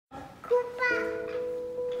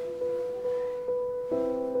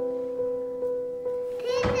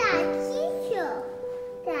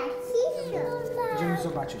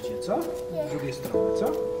co? Z drugiej strony, co?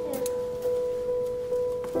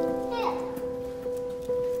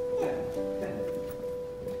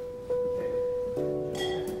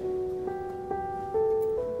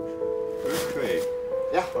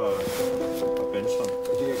 Ja. Fra Benson.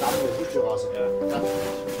 Det er gamle husdyrrasser. Ja. Det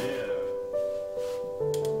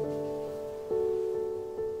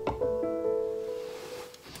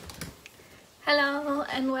Hello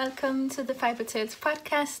and welcome to the Fibertrek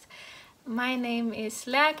podcast. My name is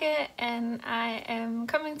Lærke and I am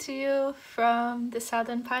coming to you from the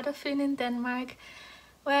southern part of Fyn in Denmark,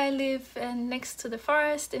 where I live next to the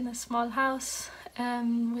forest in a small house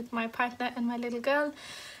with my partner and my little girl.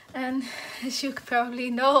 And as you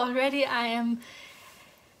probably know already, I am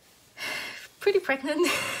pretty pregnant,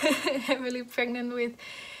 heavily pregnant with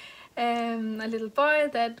a little boy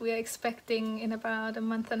that we are expecting in about a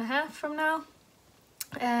month and a half from now.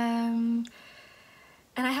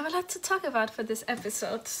 And I have a lot to talk about for this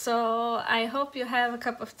episode, so I hope you have a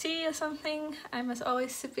cup of tea or something. I'm as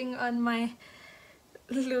always sipping on my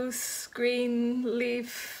loose green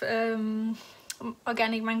leaf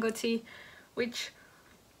organic mango tea, which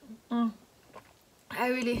I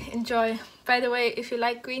really enjoy. By the way, if you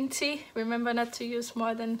like green tea, remember not to use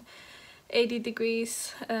more than 80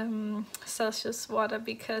 degrees Celsius water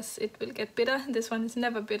because it will get bitter. This one is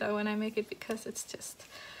never bitter when I make it because it's just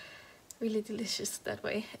really delicious that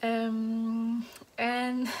way. And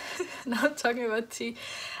now talking about tea,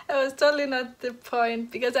 that was totally not the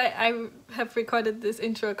point because I have recorded this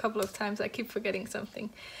intro a couple of times. I keep forgetting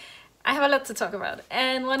something. I have a lot to talk about,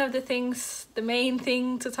 and one of the things, the main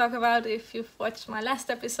thing to talk about, if you've watched my last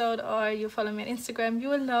episode or you follow me on Instagram, you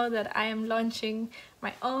will know that I am launching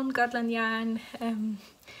my own Gotland yarn,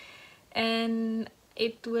 and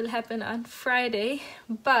it will happen on Friday,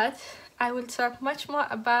 but I will talk much more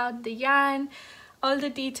about the yarn, all the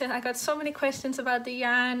details. I got so many questions about the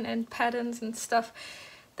yarn and patterns and stuff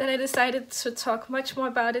that I decided to talk much more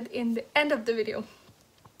about it in the end of the video.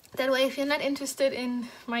 That way, if you're not interested in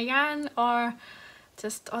my yarn or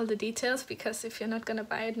just all the details, because if you're not gonna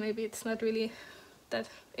buy it, maybe it's not really that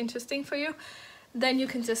interesting for you, then you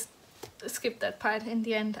can just skip that part in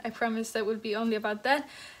the end. I promise that will be only about that.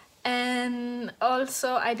 And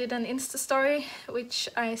also I did an Insta story which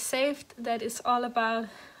I saved that is all about,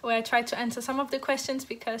 where I tried to answer some of the questions,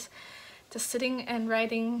 because just sitting and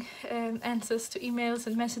writing answers to emails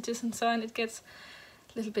and messages and so on, it gets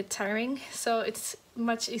a little bit tiring, so it's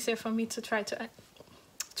much easier for me to try to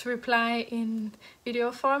reply in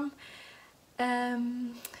video form.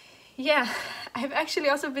 Yeah, I've actually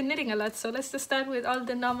also been knitting a lot, so let's just start with all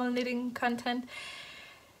the normal knitting content.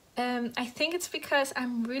 I think it's because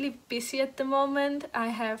I'm really busy at the moment. I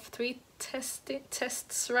have 3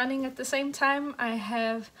 tests running at the same time. I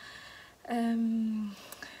have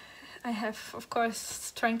of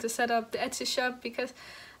course trying to set up the Etsy shop, because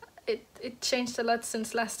it changed a lot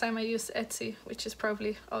since last time I used Etsy, which is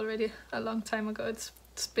probably already a long time ago. It's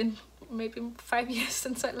been maybe 5 years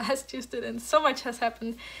since I last used it, and so much has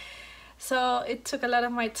happened. So it took a lot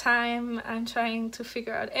of my time. I'm trying to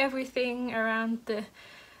figure out everything around the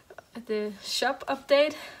shop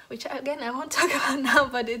update, which again I won't talk about now,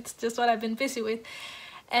 but it's just what I've been busy with.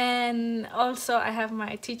 And also I have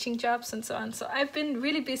my teaching jobs and so on, so I've been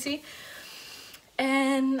really busy.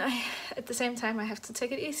 And at the same time I have to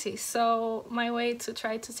take it easy. So my way to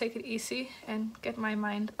try to take it easy and get my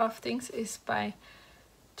mind off things is by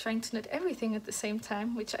trying to knit everything at the same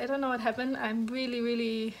time, which I don't know what happened. I'm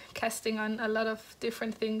really casting on a lot of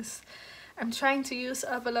different things. I'm trying to use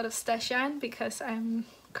up a lot of stash yarn because I'm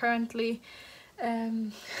currently,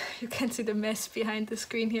 you can see the mess behind the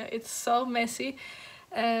screen here. It's so messy.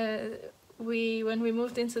 When we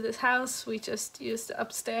moved into this house, we just used the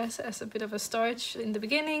upstairs as a bit of a storage in the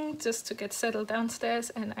beginning, just to get settled downstairs,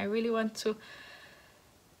 and I really want to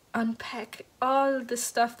unpack all the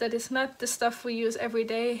stuff that is not the stuff we use every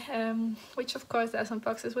day, which of course there's some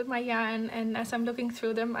boxes with my yarn, and as I'm looking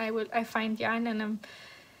through them I find yarn, and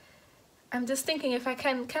I'm just thinking if I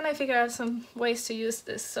can I figure out some ways to use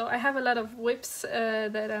this. So I have a lot of whips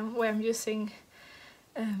where I'm using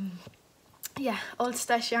yeah, old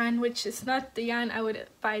stash yarn, which is not the yarn I would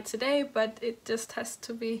buy today, but it just has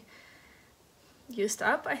to be used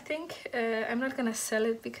up, I think. I'm not gonna sell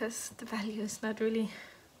it because the value is not really,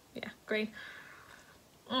 yeah, great.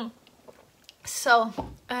 So,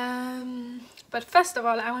 but first of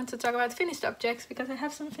all I want to talk about finished objects, because I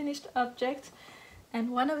have some finished objects,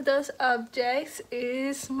 and one of those objects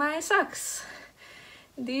is my socks.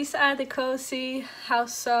 These are the cozy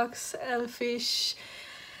house socks, elfish,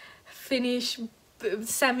 Finnish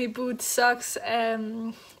semi-boot socks.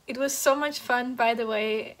 It was so much fun, by the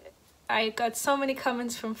way. I got so many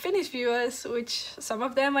comments from Finnish viewers, which some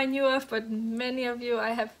of them I knew of, but many of you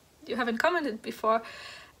you haven't commented before.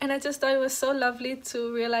 And I just thought it was so lovely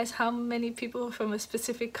to realize how many people from a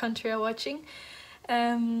specific country are watching.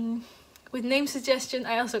 With name suggestion,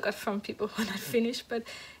 I also got from people who are not Finnish, but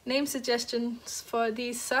name suggestions for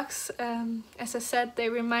these socks, as I said, they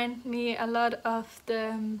remind me a lot of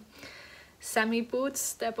the Sami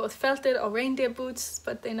boots. They're both felted or reindeer boots,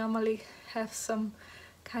 but they normally have some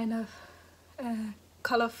kind of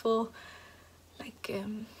colorful like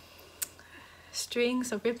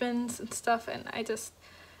strings or ribbons and stuff, and I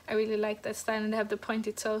really like that style. And they have the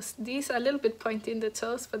pointy toes. These are a little bit pointy in the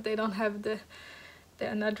toes, but they don't have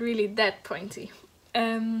they're not really that pointy.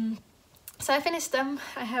 So I finished them.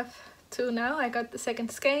 I have 2 now. I got the second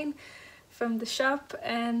skein from the shop,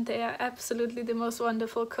 and they are absolutely the most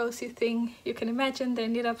wonderful cozy thing you can imagine. They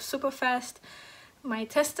knit up super fast. My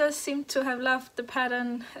testers seem to have loved the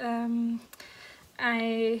pattern.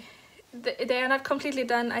 They are not completely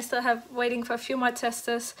done. I still have waiting for a few more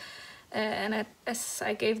testers, and as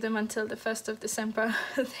I gave them until the 1st of December,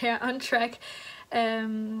 they are on track.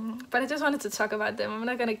 But I just wanted to talk about them. I'm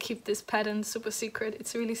not gonna keep this pattern super secret.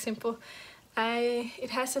 It's really simple. It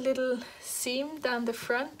has a little seam down the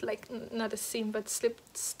front, like not a seam but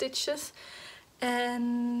slipped stitches,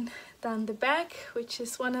 and down the back, which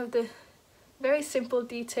is one of the very simple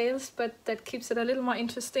details, but that keeps it a little more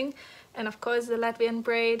interesting. And of course the Latvian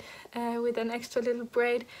braid with an extra little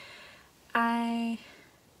braid. They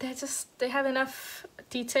have enough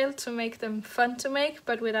detail to make them fun to make,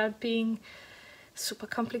 but without being super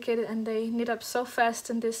complicated, and they knit up so fast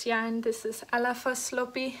in this yarn. This is Alafas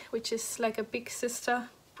Lopi, which is like a big sister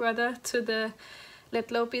brother to the Let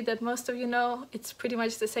Lopi that most of you know. It's pretty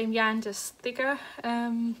much the same yarn, just thicker.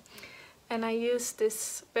 And I use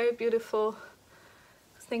this very beautiful,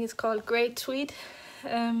 I think it's called grey tweed,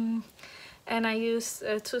 and I use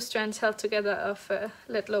 2 strands held together of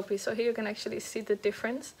Let Lopi. So here you can actually see the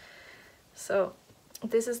difference. So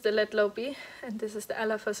this is the Let Lopi and this is the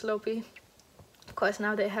Alafas Lopi. Of course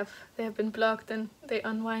now they have been blocked and they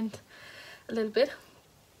unwind a little bit.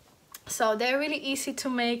 So they're really easy to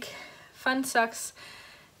make, fun socks.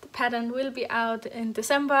 The pattern will be out in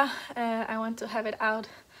December. I want to have it out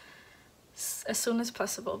as soon as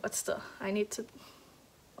possible, but still I need to...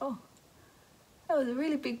 Oh, that was a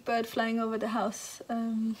really big bird flying over the house.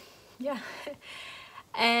 Yeah.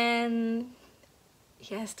 And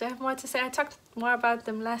yes, do I have more to say? I talked more about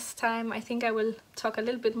them last time. I think I will talk a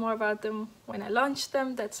little bit more about them when I launch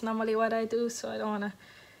them. That's normally what I do, so I don't want to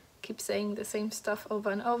keep saying the same stuff over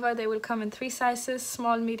and over. They will come in 3 sizes,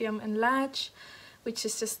 small, medium and large, which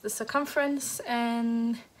is just the circumference.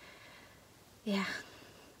 And yeah,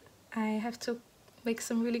 I have to make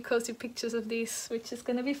some really cozy pictures of these, which is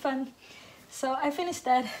gonna be fun. So I finished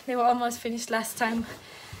that. They were almost finished last time.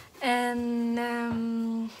 And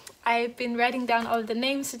I've been writing down all the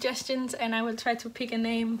name suggestions, and I will try to pick a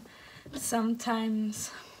name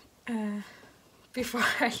sometimes before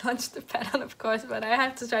I launch the pattern, of course, but I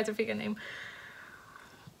have to try to pick a name.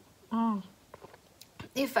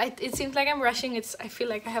 It seems like I'm rushing. I feel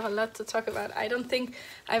like I have a lot to talk about. I don't think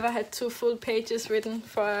I ever had 2 full pages written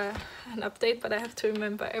for an update, but I have to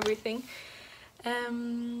remember everything.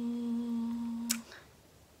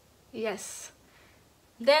 Yes.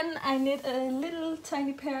 Then I knit a little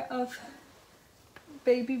tiny pair of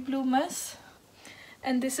baby bloomers,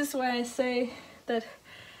 and this is why I say that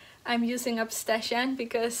I'm using up stash yarn,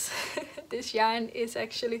 because this yarn is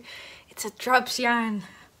actually, it's a drops yarn.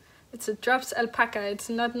 It's a drops alpaca. It's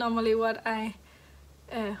not normally what I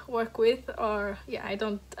work with, or yeah,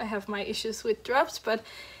 I have my issues with drops, but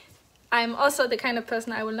I'm also the kind of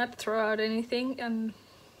person I will not throw out anything. And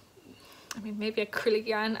I mean, maybe acrylic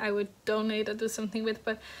yarn I would donate or do something with,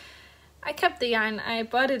 but I kept the yarn. I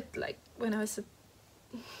bought it like when I was a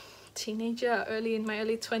teenager, in my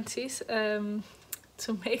early 20s,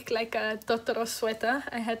 to make like a Totoro sweater.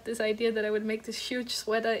 I had this idea that I would make this huge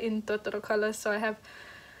sweater in Totoro colors, so I have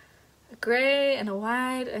a grey and a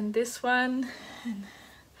white and this one,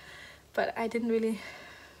 but I didn't really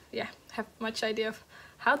have much idea of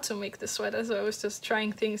how to make the sweater, so I was just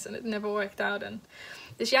trying things and it never worked out. And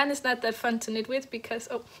this yarn is not that fun to knit with because,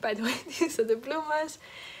 oh, by the way, these are the bloomers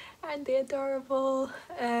and they're adorable.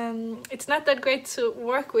 It's not that great to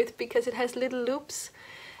work with because it has little loops,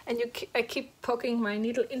 and I keep poking my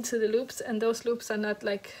needle into the loops, and those loops are not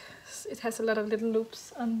like, it has a lot of little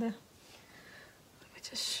loops on the, let me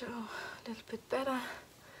just show a little bit better.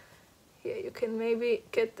 Here you can maybe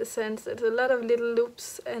get the sense that there's a lot of little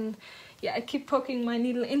loops, and yeah, I keep poking my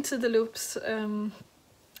needle into the loops,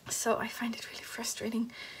 so I find it really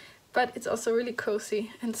frustrating. but it's also really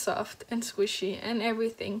cozy and soft and squishy and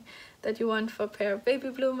everything that you want for a pair of baby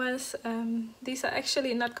bloomers. These are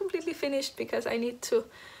actually not completely finished because I need to,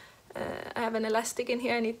 I have an elastic in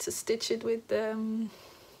here, I need to stitch it with on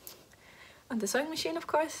the sewing machine, of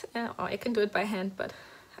course, or I can do it by hand, but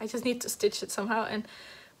I just need to stitch it somehow and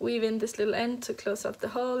weave in this little end to close up the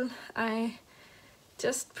hole. I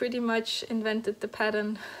just pretty much invented the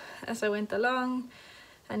pattern as I went along.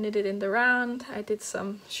 I knit it in the round. I did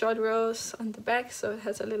some short rows on the back so it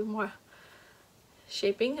has a little more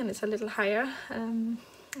shaping and it's a little higher.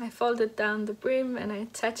 I folded down the brim and I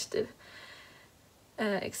attached it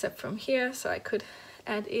except from here so I could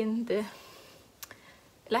add in the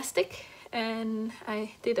elastic, and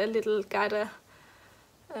I did a little garter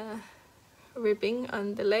ribbing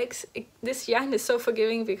on the legs. This yarn is so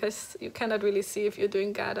forgiving because you cannot really see if you're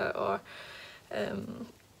doing garter or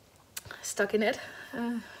stockinette.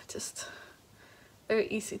 Just very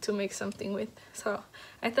easy to make something with. So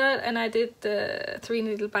I thought, and I did the 3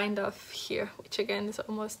 needle bind off here, which again is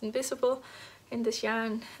almost invisible in this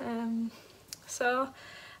yarn. So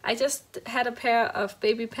I just had a pair of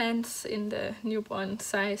baby pants in the newborn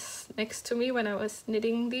size next to me when I was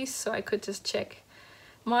knitting these, so I could just check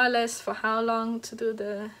more or less for how long to do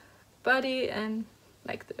the body and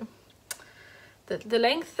like the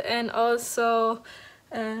length, and also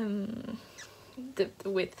the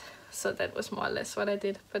width. So that was more or less what I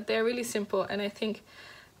did, but they're really simple and I think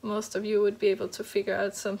most of you would be able to figure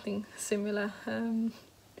out something similar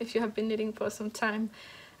if you have been knitting for some time.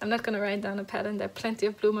 I'm not gonna write down a pattern, there are plenty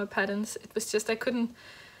of bloomer patterns. It was just I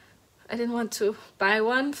didn't want to buy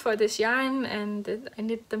one for this yarn, and I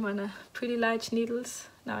knit them on a pretty large needles.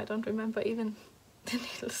 Now I don't remember even the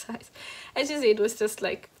needle size. As you see, it was just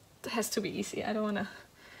like, it has to be easy. I don't want to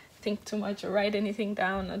think too much or write anything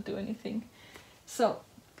down or do anything. So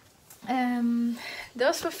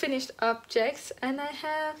those were finished objects, and I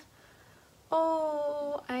have,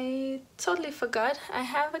 oh, I totally forgot, I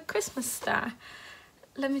have a Christmas star.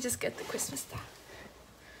 Let me just get the Christmas star.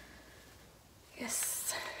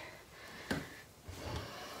 Yes.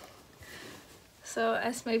 So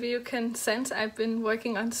as maybe you can sense, I've been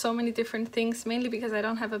working on so many different things, mainly because I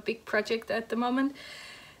don't have a big project at the moment.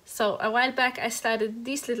 So a while back I started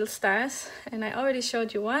these little stars, and I already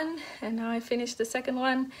showed you one, and now I finished the second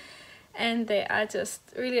one, and they are just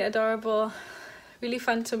really adorable, really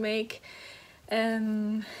fun to make.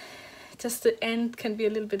 Just the end can be a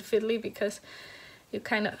little bit fiddly because you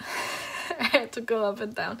kind of I had to go up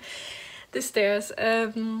and down the stairs.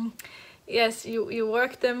 Yes, you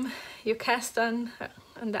work them, you cast on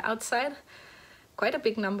the outside, quite a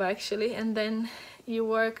big number actually, and then you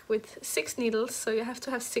work with 6 needles, so you have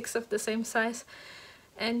to have 6 of the same size,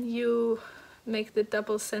 and you make the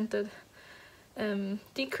double-centered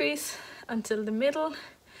decrease until the middle.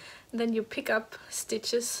 Then you pick up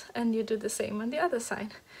stitches and you do the same on the other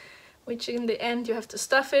side, which in the end you have to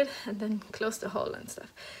stuff it and then close the hole and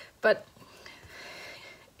stuff. But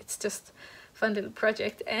it's just a fun little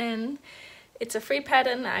project, and it's a free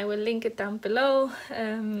pattern. I will link it down below.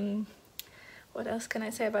 What else can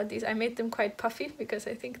I say about these? I made them quite puffy because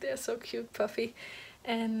I think they're so cute, puffy,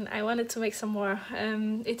 and I wanted to make some more.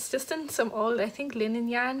 It's just in some old, I think, linen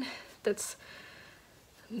yarn that's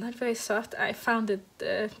not very soft. I found it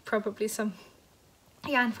probably some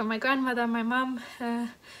yarn from my grandmother, my mom,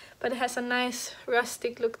 but it has a nice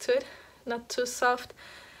rustic look to it, not too soft,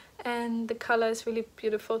 and the color is really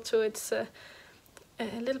beautiful too. It's a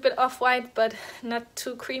little bit off-white, but not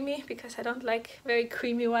too creamy, because I don't like very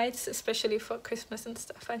creamy whites, especially for Christmas and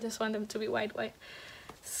stuff. I just want them to be white.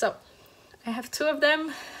 So I have 2 of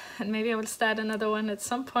them, and maybe I will start another one at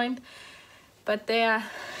some point, but they are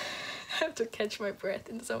I have to catch my breath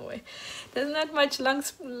in some way. There's not much lung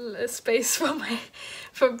space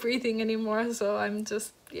for breathing anymore, so I'm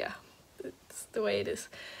just, yeah, it's the way it is.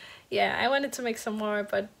 Yeah, I wanted to make some more,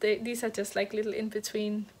 but these are just like little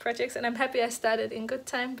in-between projects, and I'm happy I started in good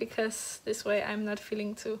time, because this way I'm not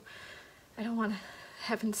feeling too, I don't want to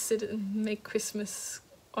have to sit and make Christmas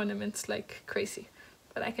ornaments like crazy,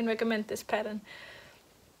 but I can recommend this pattern.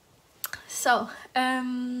 So,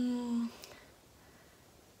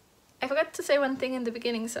 I forgot to say one thing in the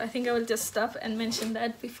beginning, so I think I will just stop and mention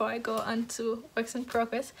that before I go on to works in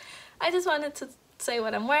progress. I just wanted to say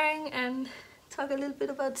what I'm wearing and talk a little bit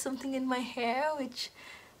about something in my hair, which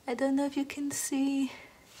I don't know if you can see,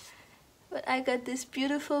 but I got this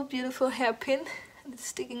beautiful, beautiful hairpin, and it's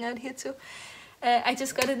sticking out here too. I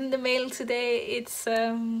just got it in the mail today. It's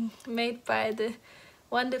made by the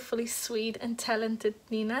wonderfully sweet and talented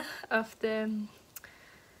Nina of the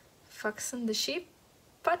Fox and the Sheep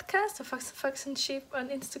podcast, or Fox and Sheep on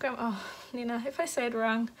Instagram. Oh, Nina, if I say it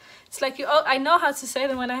wrong, it's like I know how to say it,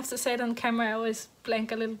 and when I have to say it on camera, I always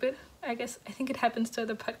blank a little bit. I think it happens to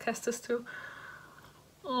other podcasters too.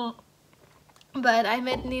 But I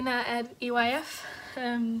met Nina at EYF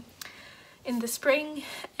in the spring,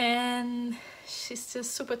 and she's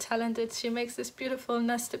just super talented. She makes this beautiful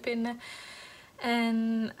næstepinde,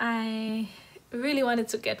 and I really wanted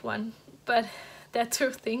to get one, but there are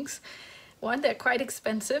two things. One, they're quite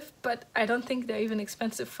expensive, but I don't think they're even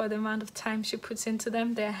expensive for the amount of time she puts into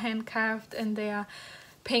them. They're hand carved and they are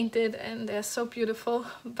painted and they're so beautiful.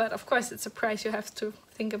 But of course, it's a price you have to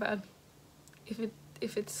think about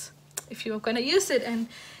if you're gonna use it and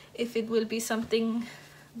if it will be something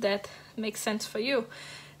that makes sense for you.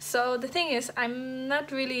 So the thing is, I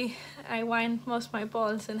wind most of my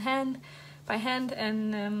balls by hand,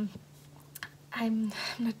 and I'm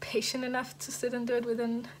not patient enough to sit and do it with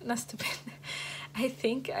a næstepinde. I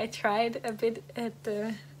think I tried a bit at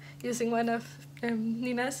using one of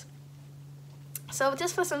Nina's. So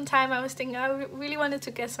just for some time I was thinking I really wanted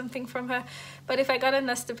to get something from her, but if I got a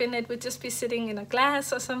næstepinde it would just be sitting in a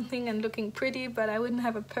glass or something and looking pretty, but I wouldn't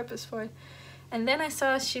have a purpose for it. And then I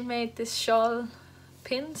saw she made this shawl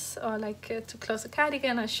pins, or like to close a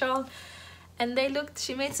cardigan or shawl. And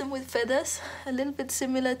she made some with feathers, a little bit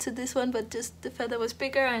similar to this one, but just the feather was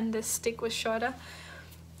bigger and the stick was shorter.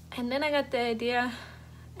 And then I got the idea,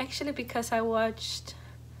 actually because I watched,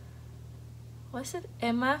 was it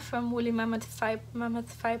Emma from Woolly Mammoth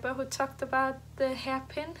Fiber who talked about the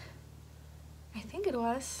hairpin? I think it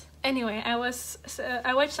was. Anyway, I watched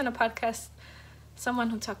on a podcast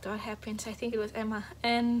someone who talked about hairpins. I think it was Emma.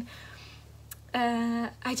 And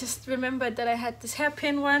I just remembered that I had this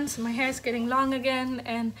hairpin once, my hair is getting long again,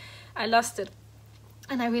 and I lost it,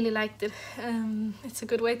 and I really liked it. It's a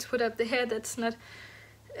good way to put up the hair that's not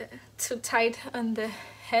too tight on the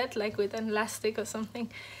head, like with an elastic or something.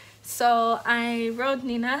 So I wrote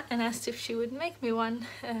Nina and asked if she would make me one,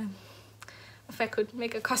 if I could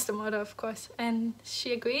make a custom order, of course, and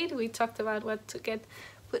she agreed. We talked about what to get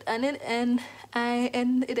put on it, and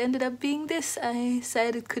it ended up being this. I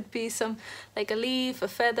said it could be some, like a leaf, a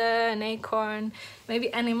feather, an acorn,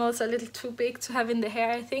 maybe animals a little too big to have in the hair,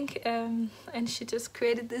 I think, and she just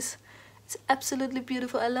created this. It's absolutely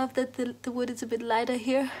beautiful. I love that the wood is a bit lighter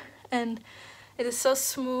here, and it is so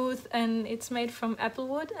smooth, and it's made from apple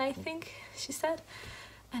wood, I think she said,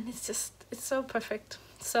 and it's so perfect.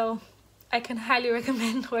 So I can highly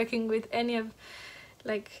recommend working with any of,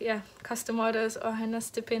 custom orders or her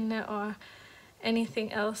næstepinde or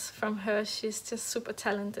anything else from her. She's just super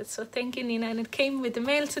talented. So thank you, Nina. And it came with the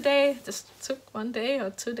mail today. Just took 1 day or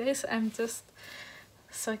 2 days. I'm just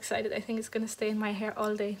so excited. I think it's gonna stay in my hair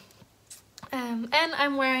all day. And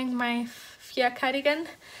I'm wearing my Fjær cardigan,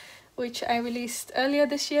 which I released earlier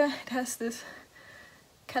this year. It has this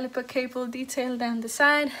caliper cable detail down the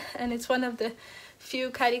side, and it's one of the few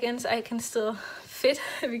cardigans I can still fit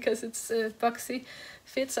because it's boxy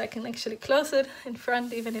fit, so I can actually close it in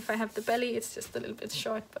front even if I have the belly. It's just a little bit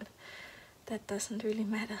short, but that doesn't really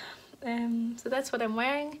matter. So that's what I'm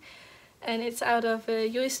wearing, and it's out of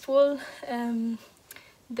used wool.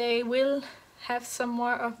 They will have some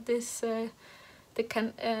more of this, the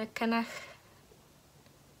Canach.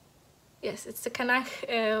 Yes, it's the Canach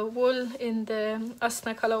wool in the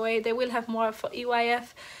Osna colorway. They will have more for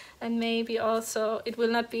EYF, and maybe also, it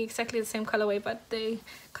will not be exactly the same colorway, but they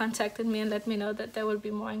contacted me and let me know that there will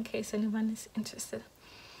be more in case anyone is interested.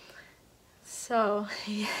 So,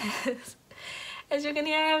 yes, as you can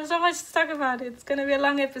hear, I have so much to talk about. It's gonna be a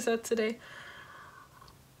long episode today.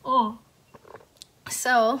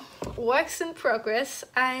 So, works in progress.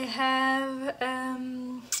 I've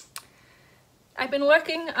been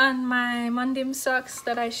working on my Mondim socks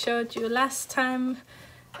that I showed you last time.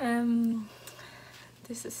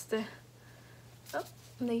 This is the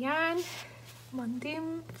yarn,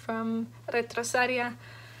 Mondim from Retrosaria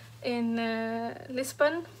in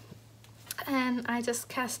Lisbon. And I just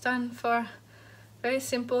cast on for very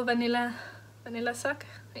simple vanilla sock.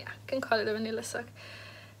 Yeah, I can call it a vanilla sock.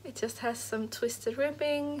 It just has some twisted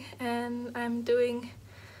ribbing, and I'm doing,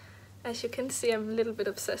 as you can see, I'm a little bit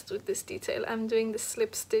obsessed with this detail. I'm doing the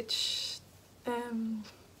slip stitch,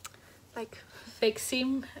 like fake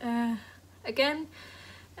seam again.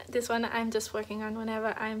 This one I'm just working on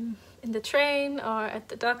whenever I'm in the train or at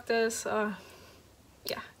the doctor's, or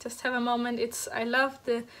yeah, just have a moment. I love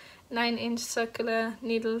the 9-inch circular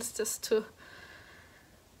needles, just to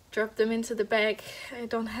drop them into the bag.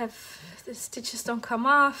 The stitches don't come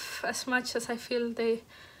off as much as I feel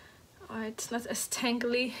or it's not as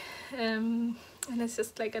tangly, and it's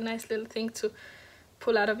just like a nice little thing to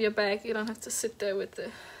pull out of your bag. You don't have to sit there with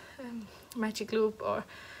the magic loop or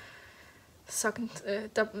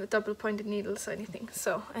double pointed needles or anything.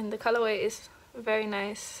 So, and the colorway is very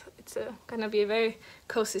nice. It's gonna be a very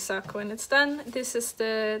cozy sock when it's done. This is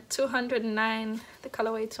the 209, the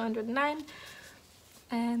colorway 209,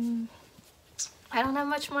 and I don't have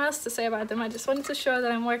much more else to say about them. I just wanted to show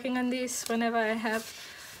that I'm working on these whenever I have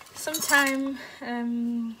some time,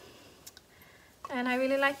 and I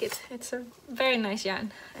really like it. It's a very nice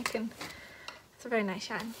yarn. It's a very nice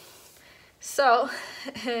yarn. So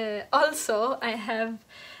also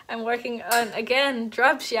I'm working on, again,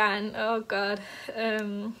 drops yarn. Oh god.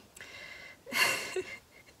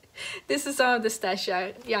 This is some of the stash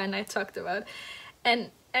yarn I talked about,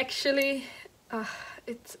 and actually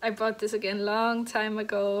I bought this again long time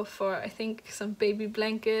ago for, I think, some baby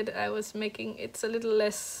blanket I was making. It's a little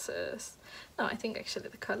less no, I think actually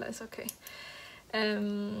the color is okay.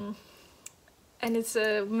 And it's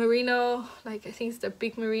a merino, like I think it's the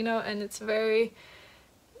big merino, and it's very,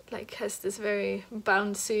 like, has this very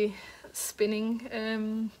bouncy spinning.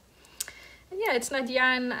 And yeah, it's not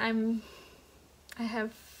yarn.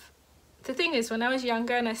 The thing is, when I was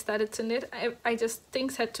younger and I started to knit, I just,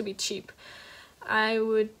 things had to be cheap. I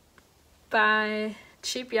would buy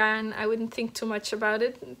cheap yarn. I wouldn't think too much about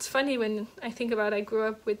it. It's funny when I think about, I grew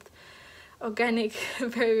up with organic,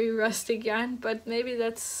 very rustic yarn, but maybe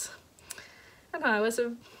that's, I don't know,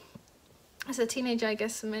 as a teenager, I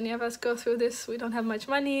guess many of us go through this. We don't have much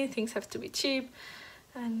money, things have to be cheap,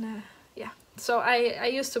 and yeah. So I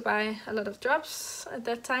used to buy a lot of drops at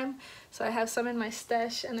that time, so I have some in my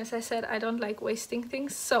stash, and as I said, I don't like wasting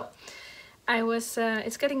things. So I was,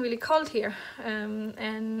 it's getting really cold here,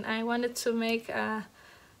 and I wanted to make I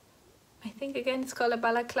think again it's called a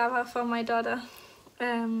balaclava for my daughter,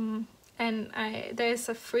 and there's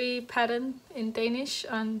a free pattern in Danish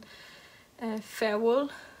on Fair Wool,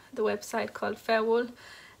 the website called Fair Wool,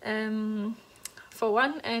 for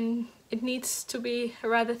one, and it needs to be a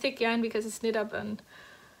rather thick yarn because it's knit up, and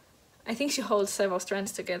I think she holds several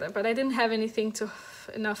strands together, but I didn't have anything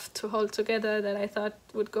enough to hold together that I thought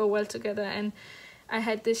would go well together, and I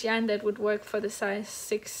had this yarn that would work for the size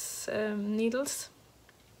 6 needles.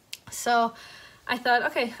 So I thought,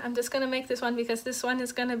 okay, I'm just gonna make this one because this one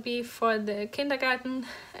is gonna be for the kindergarten,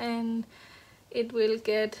 and it will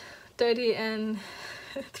get dirty and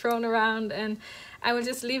thrown around, and I will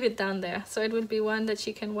just leave it down there. So it will be one that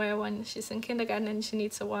she can wear when she's in kindergarten and she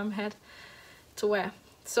needs a warm head to wear.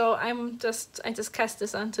 So I just cast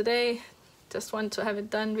this on today. Just want to have it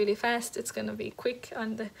done really fast. It's gonna be quick.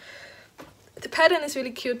 On the pattern is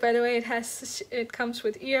really cute, by the way. It comes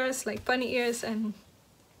with ears, like bunny ears and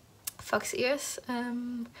fox ears.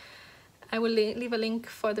 I will leave a link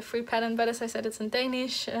for the free pattern, but as I said, it's in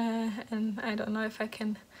Danish, and I don't know if I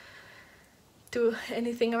can do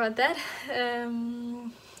anything about that.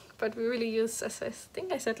 But we really use, as I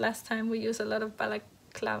think I said last time, we use a lot of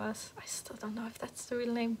balaclavas. I still don't know if that's the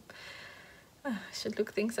real name. I should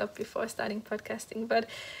look things up before starting podcasting. But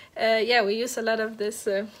yeah, we use a lot of this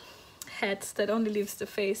hats that only leaves the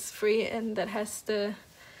face free, and that has the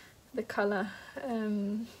color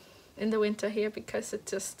in the winter here, because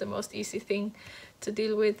it's just the most easy thing to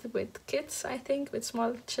deal with kids, I think, with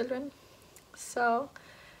small children. So,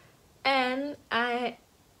 and I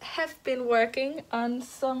have been working on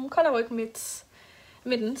some colorwork mittens,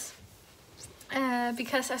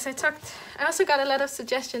 because as I talked, I also got a lot of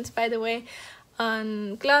suggestions, by the way,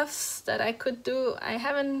 on gloves that I could do. I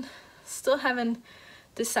still haven't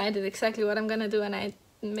decided exactly what I'm gonna do, and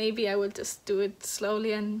maybe I will just do it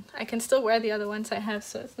slowly, and I can still wear the other ones I have,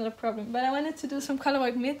 so it's not a problem. But I wanted to do some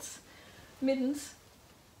colorwork mittens.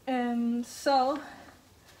 So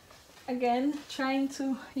again, trying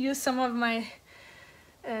to use some of my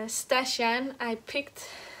stash yarn. I picked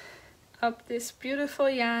up this beautiful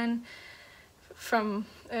yarn from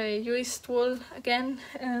Uist wool again.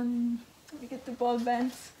 Let me get the ball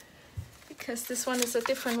bands, because this one is a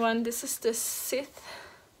different one. This is the Sith.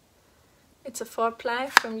 It's a 4-ply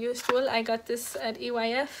from Uist wool. I got this at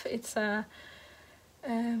EYF. It's a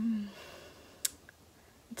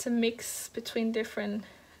mix between different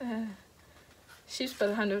sheep's, but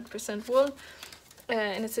 100% wool,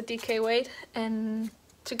 and it's a DK weight. And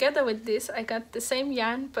together with this, I got the same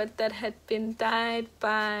yarn, but that had been dyed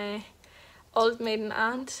by Old Maiden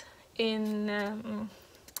Aunt in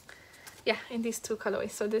yeah, in these two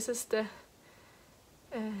colorways. So this is the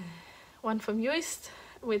one from Uist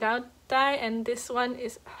without dye, and this one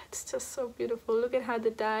is, it's just so beautiful. Look at how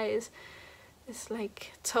the dye is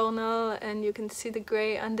like tonal, and you can see the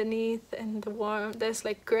gray underneath, and the warm, there's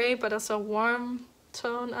like gray but also warm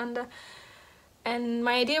tone under. And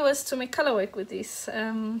my idea was to make color work with these.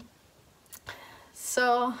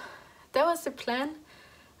 So that was the plan.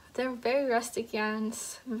 They're very rustic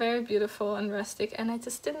yarns, very beautiful and rustic, and I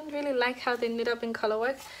just didn't really like how they knit up in color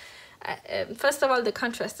work. First of all, the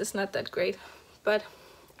contrast is not that great, but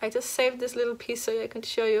I just saved this little piece so I can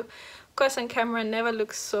show you. Of course, on camera it never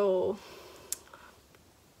looks so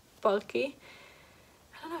bulky.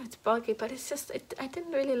 I don't know if it's bulky, but it's just, I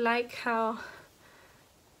didn't really like how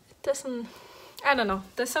it doesn't, I don't know,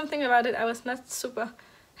 there's something about it I was not super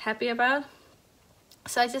happy about.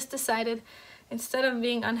 So I just decided, instead of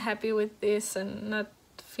being unhappy with this and not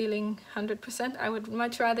feeling 100%, I would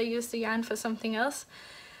much rather use the yarn for something else.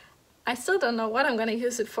 I still don't know what I'm going to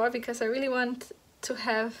use it for, because I really want to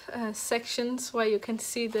have sections where you can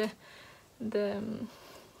see where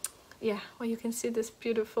you can see this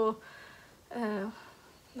beautiful,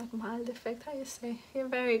 not mild effect, how you say,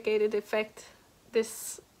 variegated effect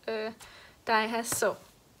this dye has. So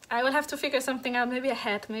I will have to figure something out, maybe a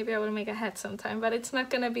hat, maybe I will make a hat sometime, but it's not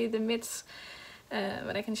going to be the mitts,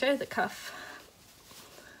 but I can show you the cuff.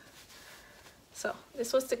 So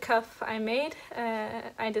this was the cuff I made.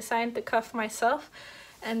 I designed the cuff myself,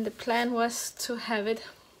 and the plan was to have it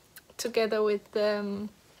together with the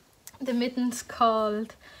mittens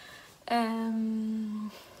called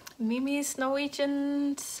Mimi's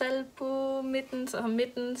Norwegian Selbu mittens, or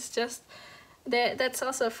mittens, just there. That's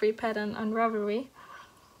also a free pattern on Ravelry.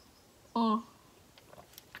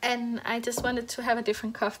 And I just wanted to have a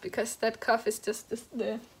different cuff, because that cuff is just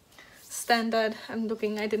the standard. I'm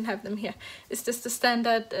looking, I didn't have them here. It's just the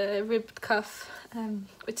standard ribbed cuff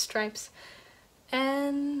with stripes.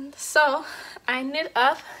 And so I knit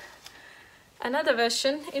up another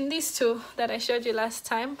version in these two that I showed you last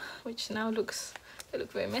time, which now they look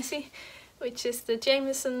very messy, which is the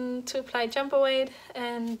Jameson 2-ply jumper weight,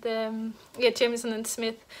 and Jameson and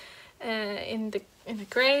Smith in a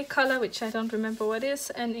grey color, which I don't remember what is,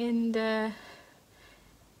 and in the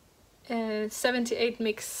 78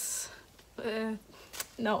 mix,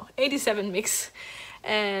 87 mix,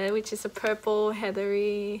 which is a purple,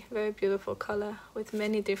 heathery, very beautiful color with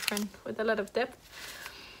a lot of depth.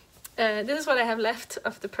 This is what I have left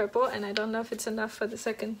of the purple, and I don't know if it's enough for the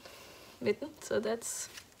second mitten, so that's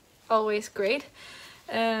always great.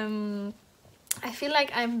 I feel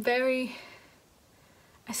like I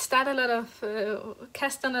start a lot of,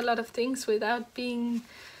 cast on a lot of things without being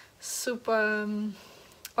super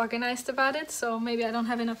organized about it, so maybe I don't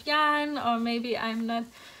have enough yarn, or maybe I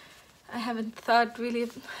haven't thought really.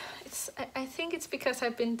 I think it's because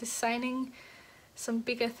I've been designing some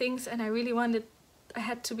bigger things, and I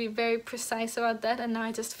had to be very precise about that, and now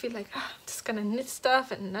I just feel like I'm just gonna knit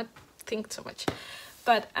stuff and not think too much.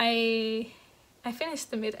 But I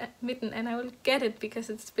finished the mitten, and I will get it because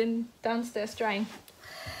it's been downstairs drying.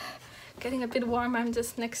 Getting a bit warm, I'm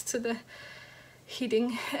just next to the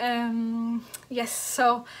heating. Yes,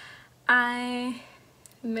 so I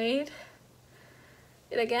made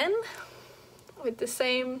it again with the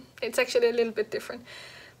same, it's actually a little bit different,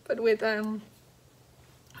 but with the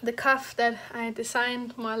cuff that I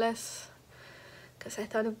designed more or less, because I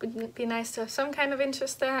thought it would be nice to have some kind of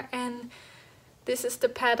interest there. And this is the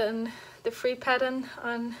pattern, the free pattern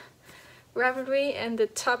on Ravelry, and the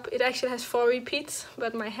top, it actually has 4 repeats,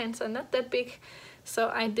 but my hands are not that big, so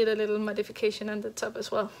I did a little modification on the top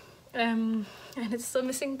as well. And it's still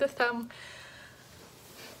missing the thumb.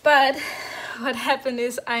 But what happened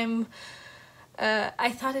is I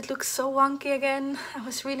thought it looked so wonky again. I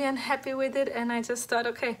was really unhappy with it, and I just thought,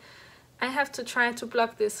 okay, I have to try to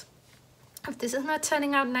block this. If this is not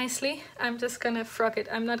turning out nicely, I'm just gonna frog it.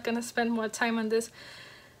 I'm not gonna spend more time on this.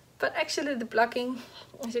 But actually the blocking,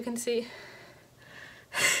 as you can see,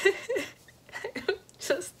 I'm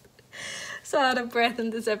just so out of breath in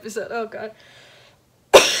this episode, oh god.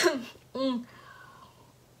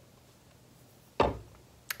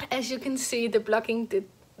 As you can see, the blocking did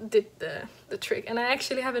the trick, and I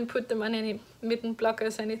actually haven't put them on any mitten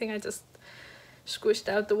blockers or anything. I just squished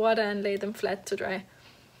out the water and laid them flat to dry.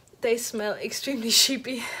 They smell extremely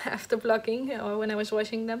sheepy after blocking, or when I was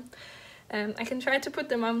washing them. I can try to put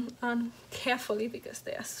them on carefully because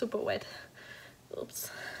they are super wet. Oops,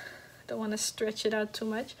 don't want to stretch it out too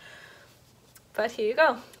much. But here you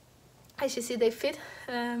go. As you see, they fit.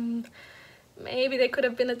 Maybe they could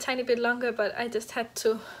have been a tiny bit longer, but I just had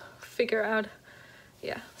to figure out,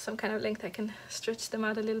 some kind of length. I can stretch them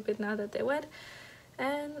out a little bit now that they're wet.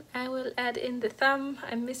 And I will add in the thumb.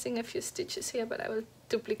 I'm missing a few stitches here, but I will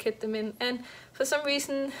duplicate them in. And for some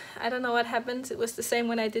reason, I don't know what happened. It was the same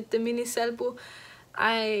when I did the mini Selbu.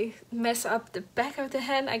 I mess up the back of the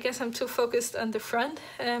hand. I guess I'm too focused on the front.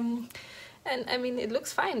 And I mean, it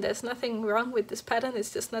looks fine. There's nothing wrong with this pattern.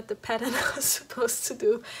 It's just not the pattern I was supposed to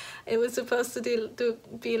do. It was supposed to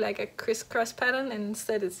be like a crisscross pattern, and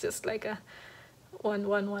instead it's just like a 1,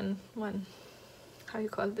 1, 1, 1. How you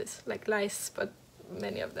call this? Like lice, but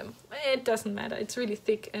many of them. It doesn't matter. It's really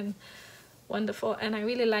thick and wonderful, and I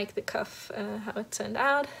really like the cuff, how it turned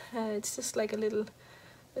out. It's just like a little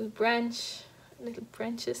branches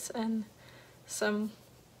and some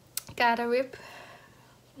garter rib.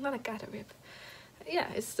 Not a garter rib. Yeah,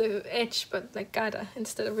 it's the edge, but like garter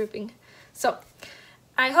instead of ribbing. So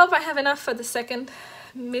I hope I have enough for the second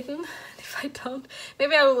mitten. If I don't,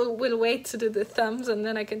 maybe I will wait to do the thumbs, and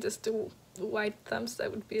then I can just do white thumbs.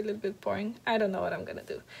 That would be a little bit boring. I don't know what I'm gonna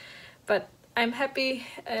do, but I'm happy,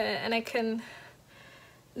 and I can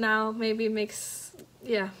now maybe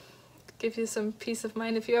give you some peace of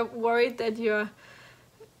mind. If you're worried that your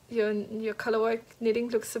colorwork knitting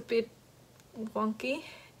looks a bit wonky,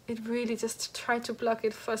 it really just try to block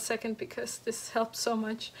it for a second, because this helps so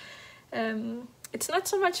much. It's not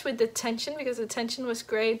so much with the tension, because the tension was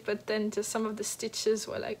great, but then just some of the stitches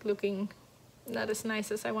were like looking not as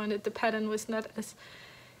nice as I wanted. The pattern was not as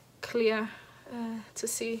clear to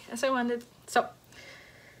see as I wanted. So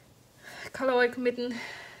colorwork mitten,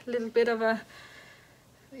 a little bit of a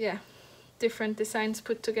different designs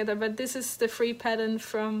put together, but this is the free pattern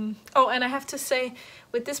from, oh, and I have to say,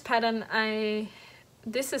 with this pattern,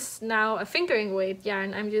 this is now a fingering weight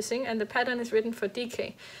yarn I'm using, and the pattern is written for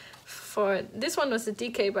DK. For this one was a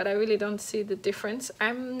DK, but I really don't see the difference.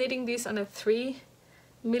 I'm knitting these on a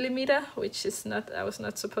 3mm, which is not, I was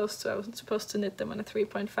supposed to knit them on a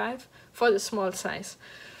 3.5 for the small size.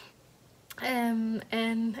 And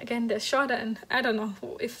again, they're shorter, and I don't know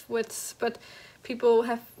if what's, but people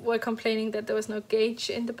were complaining that there was no gauge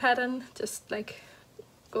in the pattern, just like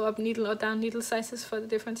go up needle or down needle sizes for the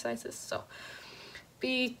different sizes. So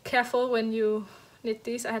be careful when you knit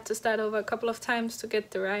these. I had to start over a couple of times to get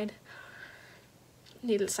the right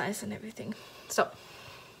needle size and everything. So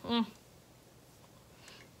I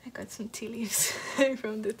got some tea leaves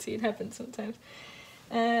from the tea. It happens sometimes.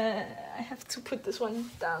 I have to put this one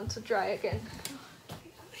down to dry again.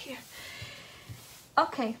 Here.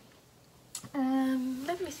 Okay.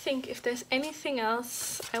 Let me think if there's anything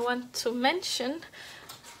else I want to mention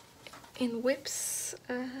in whips.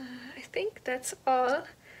 I think that's all.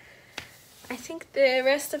 I think the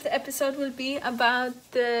rest of the episode will be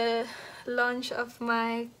about the launch of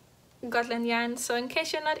my Gotland yarn. So in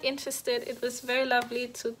case you're not interested, it was very lovely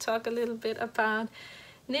to talk a little bit about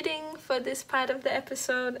knitting for this part of the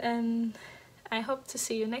episode, and I hope to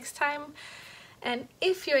see you next time. And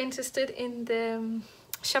if you're interested in the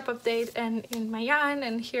shop update and in my yarn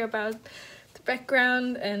and hear about the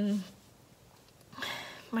background and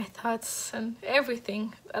my thoughts and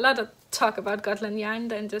everything, a lot of talk about Gotland yarn,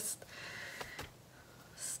 then just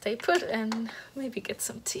stay put and maybe get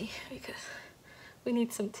some tea, because we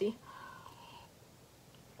need some tea.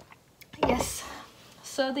 Yes,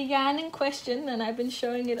 so the yarn in question, and I've been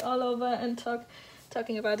showing it all over and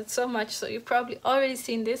talking about it so much, so you've probably already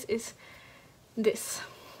seen this, is this.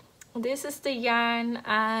 This is the yarn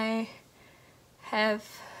I have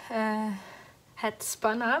had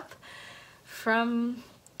spun up from,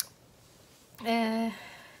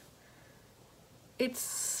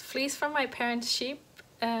 it's fleece from my parents' sheep,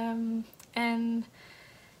 and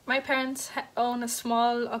my parents own a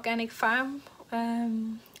small organic farm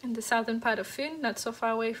in the southern part of Fyn, not so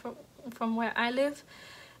far away from where I live.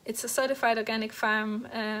 It's a certified organic farm,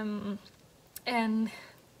 and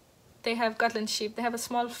they have Gotland sheep. They have a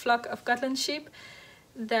small flock of Gotland sheep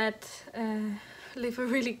that live a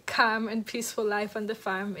really calm and peaceful life on the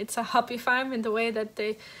farm. It's a hobby farm in the way that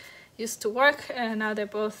they used to work, and now they're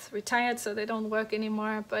both retired, so they don't work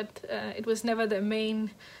anymore, but it was never their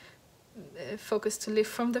main focus to live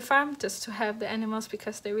from the farm, just to have the animals,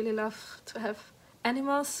 because they really love to have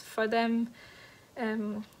animals. For them,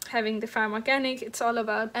 having the farm organic, it's all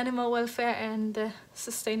about animal welfare and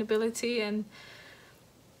sustainability, and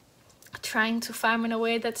trying to farm in a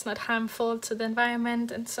way that's not harmful to the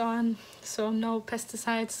environment and so on. So no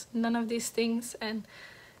pesticides, none of these things, and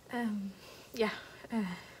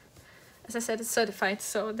as I said, it's certified,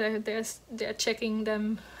 so they're checking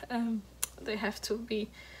them. They have to be,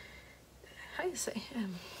 how you say,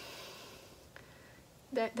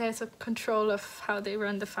 there's a control of how they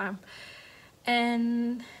run the farm.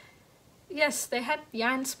 And yes, they had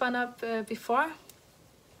yarn spun up before.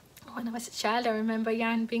 When I was a child, I remember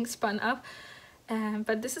yarn being spun up,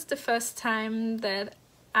 but this is the first time that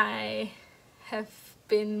I have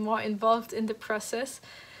been more involved in the process.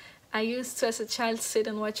 I used to, as a child, sit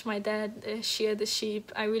and watch my dad shear the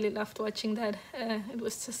sheep. I really loved watching that. It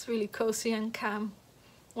was just really cozy and calm,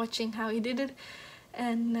 watching how he did it.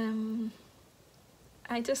 And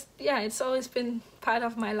it's always been part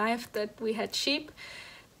of my life that we had sheep,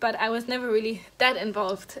 but I was never really that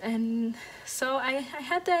involved. And so I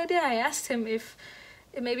had the idea. I asked him if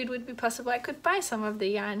maybe it would be possible I could buy some of the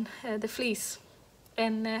yarn, the fleece,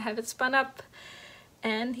 and have it spun up.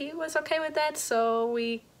 And he was okay with that, so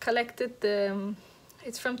we collected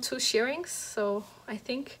it's from 2 shearings, so I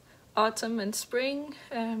think autumn and spring,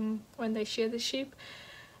 when they shear the sheep.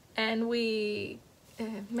 And we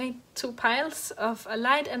made 2 piles of a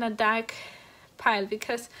light and a dark pile,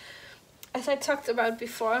 because as I talked about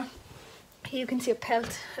before, here you can see a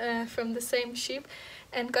pelt from the same sheep.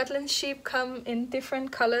 And Gotland sheep come in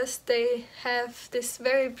different colors. They have this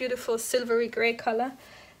very beautiful silvery gray color.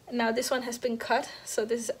 Now this one has been cut, so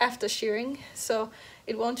this is after shearing, so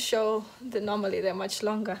it won't show normally they're much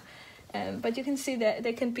longer. But you can see that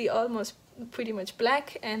they can be almost pretty much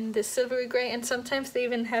black and the silvery gray, and sometimes they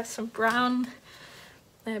even have some brown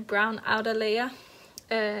outer layer.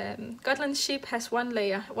 Gotland sheep has 1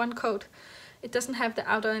 layer, 1 coat. It doesn't have the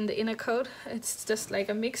outer and the inner coat. It's just like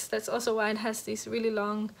a mix. That's also why it has these really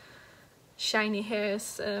long shiny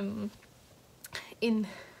hairs in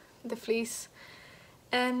the fleece.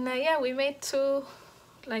 And we made 2,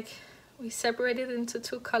 we separated into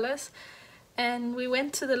 2 colors, and we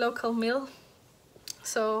went to the local mill.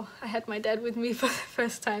 So I had my dad with me for the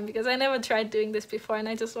first time, because I never tried doing this before, and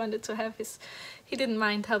I just wanted to have he didn't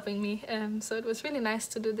mind helping me. So it was really nice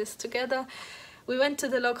to do this together. We went to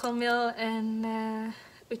the local mill, and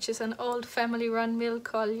which is an old family-run mill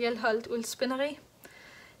called Gotland Uldspinderi.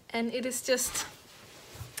 And it is just,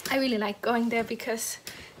 I really like going there because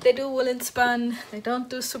they do woolen spun, they don't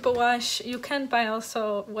do superwash. You can buy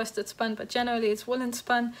also worsted spun, but generally it's woolen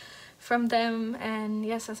spun from them. And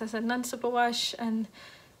yes, as I said, non-superwash, and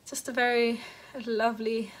just a very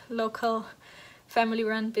lovely local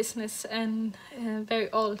family-run business, and very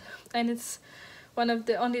old. And it's one of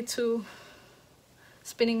the only 2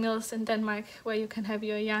 spinning mills in Denmark where you can have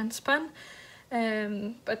your yarn spun.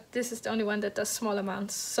 But this is the only one that does small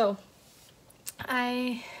amounts. So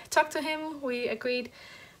I talked to him, we agreed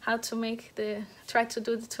how to try to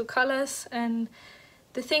do the 2 colors. And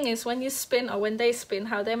the thing is, when you spin, or when they spin,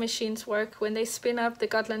 how their machines work, when they spin up the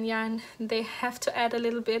Gotland yarn, they have to add a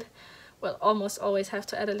little bit, well, almost always have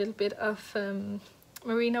to add a little bit of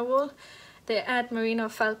merino wool. They add merino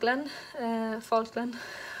Falkland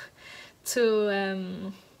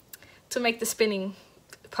to make the spinning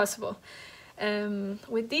possible.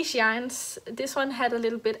 With these yarns, this one had a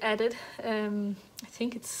little bit added. I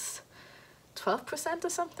think it's 12% or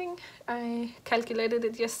something. I calculated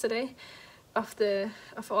it yesterday of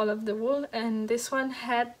all of the wool, and this one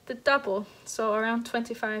had the double, so around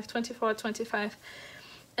 24, 25.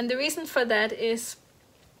 And the reason for that is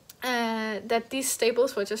that these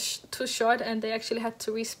staples were just too short, and they actually had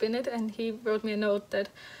to respin it. And he wrote me a note that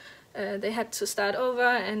they had to start over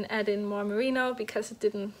and add in more merino because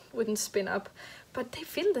it wouldn't spin up. But they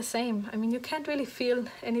feel the same. I mean, you can't really feel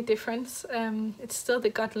any difference. It's still the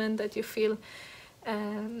Gotland that you feel.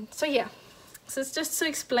 So yeah, so it's just to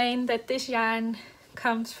explain that this yarn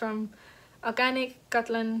comes from organic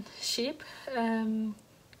Gotland sheep from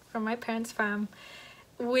my parents' farm,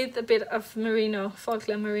 with a bit of merino,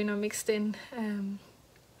 Falkland merino mixed in.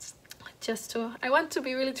 I want to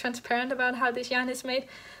be really transparent about how this yarn is made.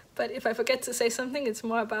 But if I forget to say something, it's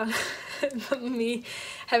more about me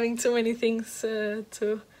having too many things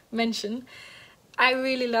to mention. I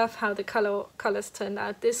really love how the colors turned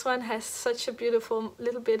out. This one has such a beautiful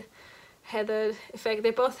little bit heathered effect.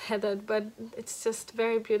 They're both heathered, but it's just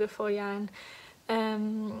very beautiful yarn.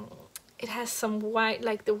 It has some white,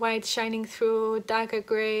 like the white shining through, darker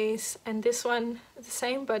grays, and this one the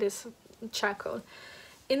same, but it's charcoal.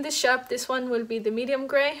 In the shop, this one will be the medium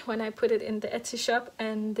gray when I put it in the Etsy shop,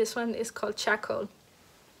 and this one is called charcoal.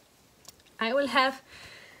 I will have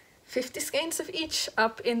 50 skeins of each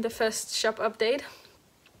up in the first shop update,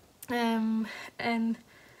 and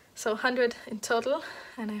so 100 in total,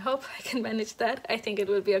 and I hope I can manage that. I think it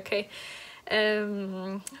will be okay.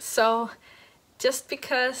 So just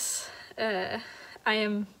because I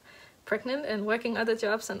am pregnant and working other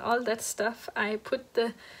jobs and all that stuff, I put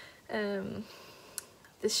the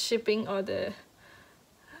shipping or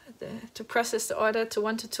to process the order to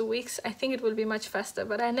 1 to 2 weeks. I think it will be much faster,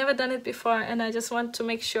 but I never done it before, and I just want to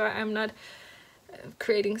make sure I'm not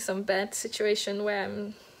creating some bad situation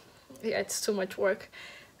where it's too much work.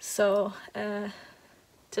 So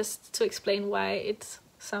just to explain why it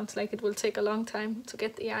sounds like it will take a long time to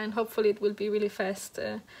get the yarn, hopefully it will be really fast.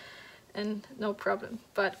 and no problem.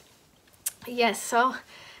 But yes, so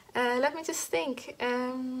let me just think.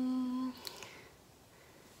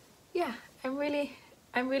 Yeah, I'm really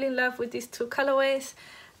in love with these two colorways.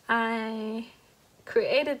 I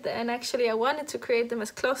created and actually I wanted to create them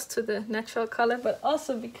as close to the natural color, but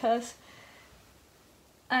also because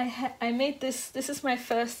I made this is my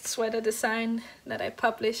first sweater design that I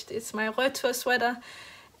published. It's my Retour sweater.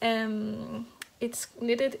 It's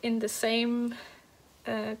knitted in the same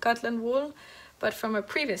Gotland wool, but from a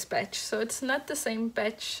previous batch. So it's not the same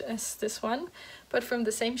batch as this one, but from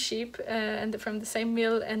the same sheep and from the same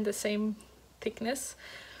mill and the same thickness.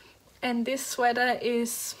 And this sweater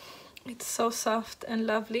it's so soft and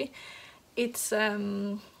lovely. It's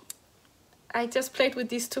I just played with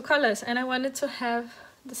these two colors and I wanted to have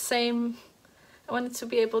the same. I wanted to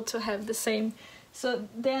be able to have the same. So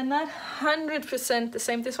they're not 100% the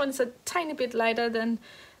same. This one is a tiny bit lighter than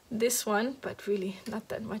this one, but really not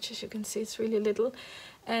that much. As you can see, it's really little.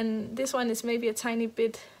 And this one is maybe a tiny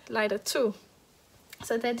bit lighter too.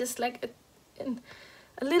 So they're just like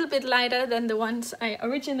a little bit lighter than the ones I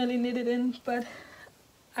originally knitted in, but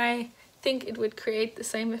I think it would create the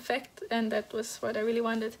same effect, and that was what I really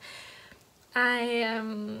wanted. I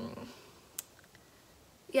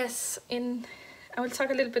will talk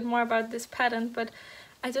a little bit more about this pattern, but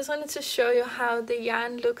I just wanted to show you how the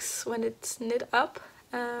yarn looks when it's knit up.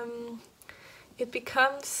 It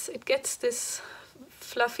gets this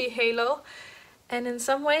fluffy halo, and in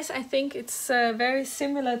some ways I think it's very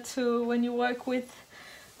similar to when you work with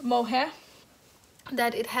mohair,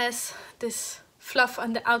 that it has this fluff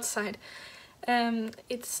on the outside.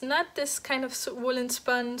 It's not this kind of woolen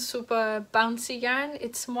spun super bouncy yarn.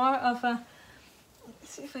 It's more of a,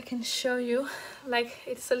 let's see if I can show you, like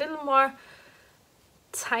it's a little more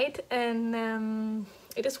tight, and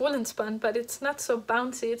it is woolen spun, but it's not so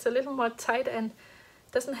bouncy. It's a little more tight and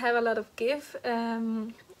doesn't have a lot of give.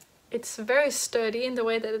 It's very sturdy in the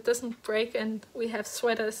way that it doesn't break, and we have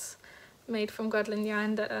sweaters made from Gotland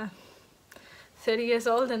yarn that are 30 years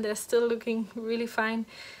old and they're still looking really fine.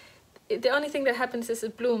 The only thing that happens is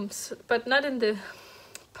it blooms, but not in the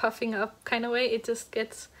puffing up kind of way. It just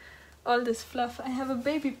gets all this fluff. I have a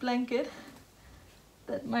baby blanket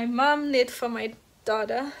that my mom knit for my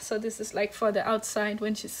daughter, so this is like for the outside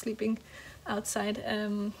when she's sleeping outside.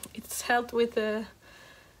 It's held with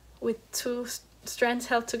two strands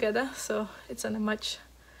held together, so it's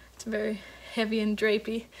very heavy and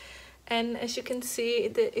drapey. And as you can see,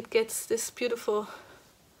 it gets this beautiful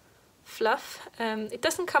fluff. It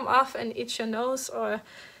doesn't come off and itch your nose or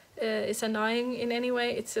is annoying in any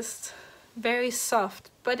way. It's just very soft,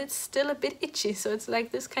 but it's still a bit itchy. So it's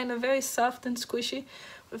like this kind of very soft and squishy.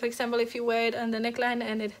 For example, if you wear it on the neckline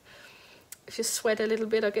and if you sweat a little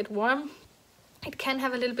bit or get warm, it can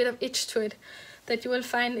have a little bit of itch to it that you will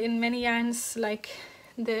find in many yarns like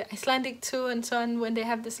the Icelandic too and so on, when they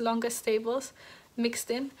have this longer staples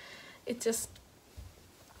mixed in. It just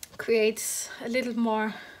creates a little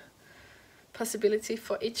more possibility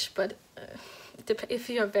for itch, but if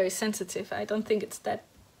you're very sensitive, I don't think it's that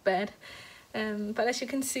bad. But as you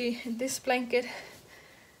can see in this blanket,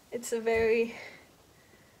 it's a very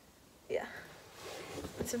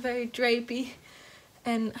drapey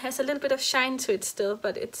and has a little bit of shine to it still,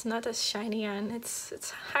 but it's not as shiny yarn.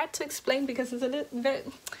 It's hard to explain because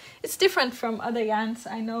it's different from other yarns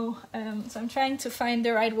I know. So I'm trying to find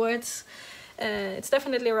the right words. It's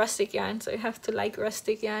definitely a rustic yarn, so you have to like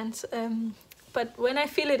rustic yarns. But when I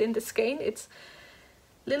feel it in the skein, it's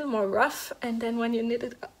a little more rough, and then when you knit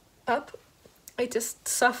it up, it just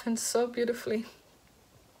softens so beautifully.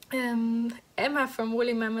 Emma from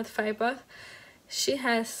Woolly Mammoth Fiber, she's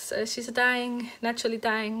naturally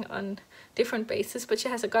dyeing on different bases, but she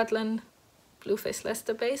has a Gotland Blueface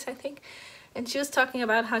Leicester base, I think. And she was talking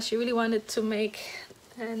about how she really wanted to make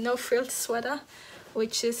a no frills sweater,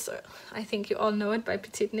 which is, I think you all know it by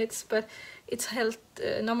Petite Knits, but it's held,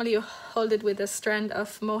 normally you hold it with a strand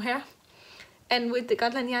of mohair. And with the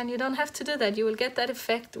Gotland yarn, you don't have to do that. You will get that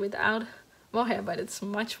effect without mohair, but it's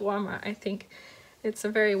much warmer, I think. It's a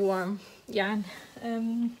very warm yarn.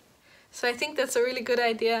 So I think that's a really good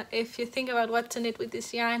idea. If you think about what to knit with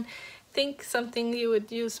this yarn, think something you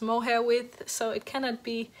would use mohair with, so it cannot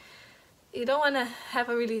be, you don't want to have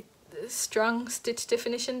a really strong stitch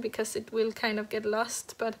definition because it will kind of get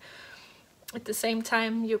lost, but at the same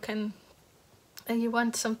time you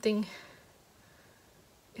want something,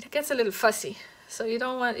 it gets a little fussy, so you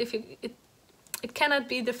don't want, it cannot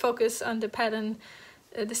be the focus on the pattern.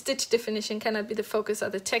 The stitch definition cannot be the focus, or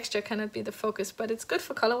the texture cannot be the focus, but it's good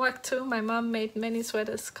for color work too. My mom made many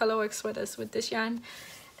sweaters, colorwork sweaters with this yarn,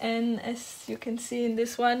 and as you can see in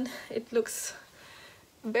this one, it looks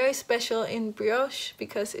very special in brioche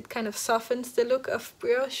because it kind of softens the look of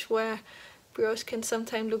brioche, where brioche can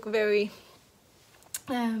sometimes look very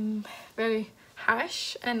very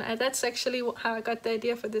harsh, and that's actually how I got the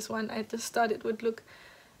idea for this one. I just thought it would look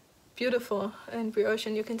beautiful in brioche,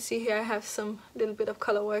 and you can see here I have some little bit of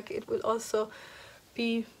color work. It will also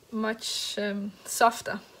be much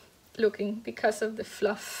softer looking because of the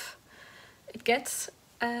fluff it gets.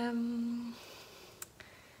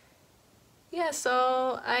 Yeah,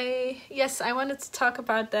 so I wanted to talk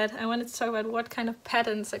about that. I wanted to talk about what kind of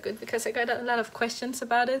patterns are good, because I got a lot of questions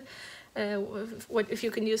about it. What if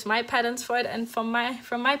you can use my patterns for it? And from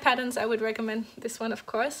my patterns, I would recommend this one, of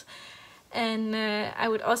course. And I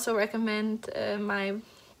would also recommend my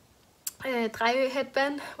Drejø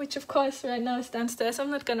headband, which of course right now is downstairs.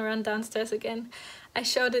 I'm not gonna run downstairs again. I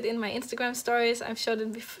showed it in my Instagram stories. I've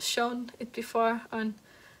shown it before on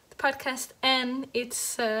the podcast, and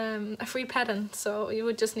it's a free pattern, so you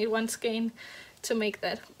would just need one skein to make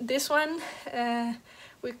that. This one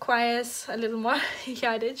requires a little more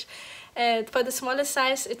yardage. For the smaller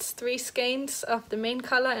size, it's 3 skeins of the main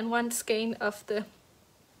color and 1 skein of the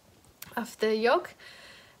yoke.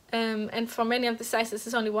 And for many of the sizes,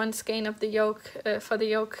 it's only 1 skein of the yoke for the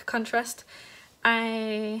yoke contrast.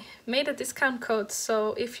 I made a discount code,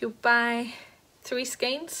 so if you buy 3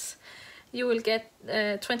 skeins, you will get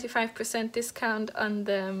 25% discount on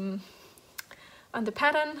the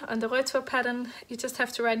pattern, on the retour pattern. You just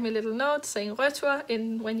have to write me a little note saying retour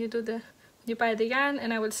when you buy the yarn,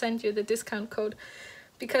 and I will send you the discount code,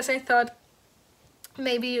 because I thought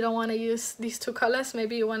maybe you don't want to use these 2 colors,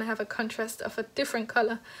 maybe you want to have a contrast of a different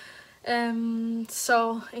color.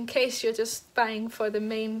 So in case you're just buying for the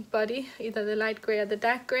main body, either the light gray or the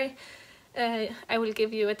dark gray, I will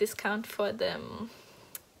give you a discount for the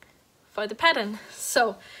pattern.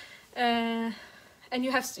 So and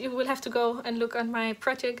you will have to go and look on my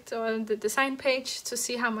project or the design page to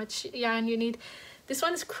see how much yarn you need. This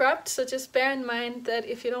one is cropped, so just bear in mind that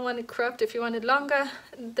if you don't want it cropped, if you want it longer,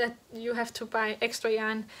 that you have to buy extra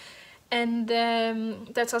yarn. And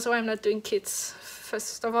that's also why I'm not doing kits.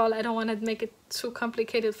 First of all, I don't want to make it too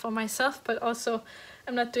complicated for myself, but also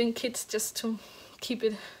I'm not doing kits just to keep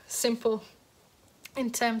it simple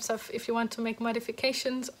in terms of if you want to make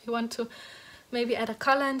modifications, or you want to maybe add a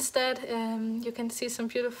color instead. You can see some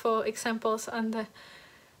beautiful examples on the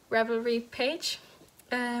Ravelry page.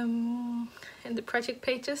 In the project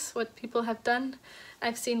pages, what people have done.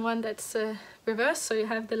 I've seen one that's reversed, so you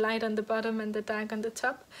have the light on the bottom and the dark on the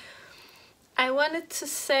top. I wanted to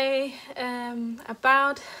say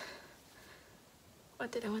about,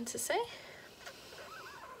 what did I want to say?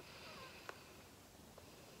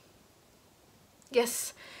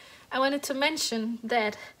 Yes, I wanted to mention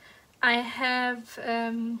that I have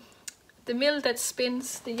the mill that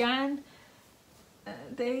spins the yarn.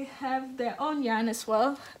 They have their own yarn as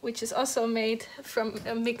well, which is also made from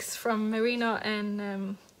a mix from merino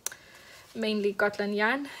and mainly Gotland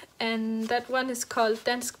yarn, and that one is called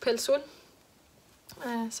Dansk Pelsul.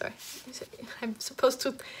 Sorry, I'm supposed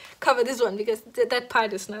to cover this one because that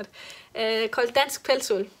part is not called Dansk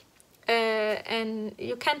Pelsul. And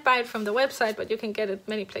you can't buy it from the website, but you can get it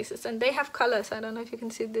many places, and they have colors. I don't know if you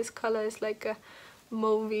can see, this color is like a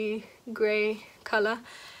mauvey gray color.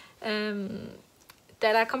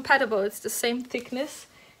 That are compatible. It's the same thickness.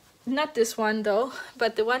 Not this one though,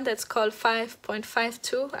 but the one that's called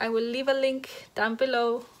 5.52. I will leave a link down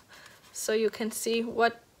below so you can see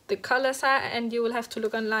what the colors are, and you will have to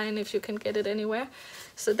look online if you can get it anywhere.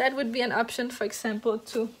 So that would be an option, for example,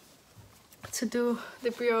 to do the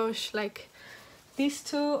brioche like these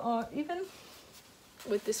 2, or even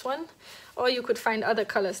with this one. Or you could find other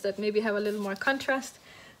colors that maybe have a little more contrast.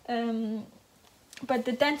 But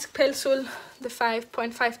the Dansk Pelsul, the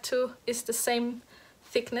 5.52, is the same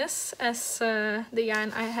thickness as the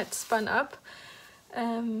yarn I had spun up.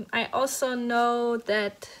 I also know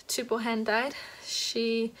that Typo hand dyed.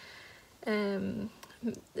 She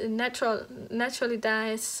naturally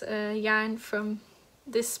dyes yarn from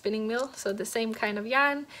this spinning mill, so the same kind of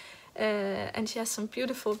yarn, and she has some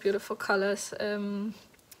beautiful colors.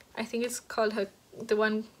 I think it's called the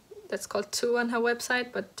one that's called 2 on her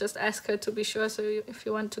website, but just ask her to be sure. So if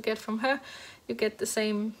you want to get from her, you get the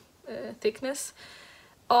same thickness.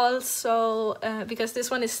 Also, because this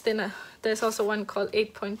one is thinner, there's also one called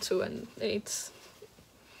 8.2, and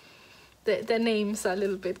the names are a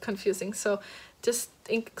little bit confusing. So just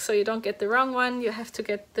so you don't get the wrong one, you have to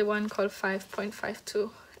get the one called 5.52.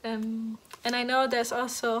 And I know there's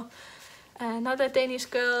also another Danish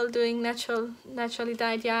girl doing naturally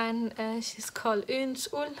dyed yarn. She's called Øens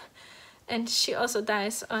Uld, and she also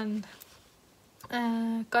dyes on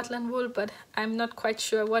Gotland wool, but I'm not quite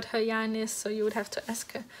sure what her yarn is, so you would have to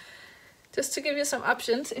ask her. Just to give you some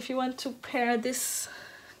options, if you want to pair this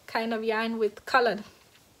kind of yarn with colored,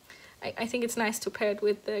 I think it's nice to pair it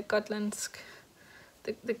with the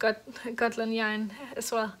Gotland yarn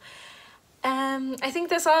as well. I think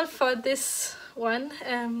that's all for this one.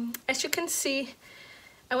 As you can see,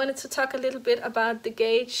 I wanted to talk a little bit about the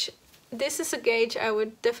gauge. This is a gauge I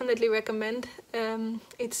would definitely recommend.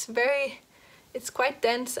 It's quite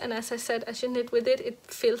dense, and as I said, as you knit with it, it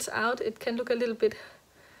fills out. It can look a little bit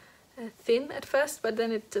thin at first, but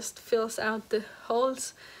then it just fills out the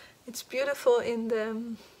holes. It's beautiful in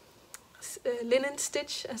the linen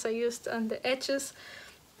stitch, as I used on the edges.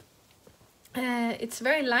 It's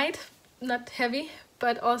very light, not heavy,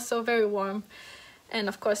 but also very warm. And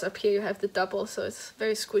of course up here you have the double, so it's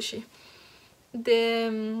very squishy.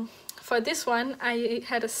 For this one I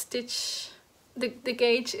had a stitch, the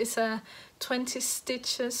gauge is a 20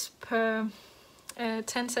 stitches per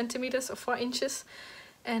 10 centimeters or 4 inches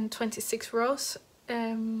and 26 rows.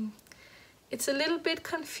 It's a little bit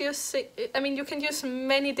confusing. I mean, you can use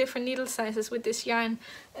many different needle sizes with this yarn.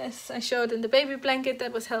 As I showed in the baby blanket,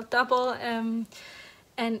 that was held double, and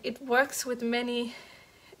it works with many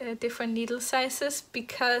different needle sizes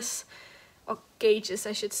because, or gauges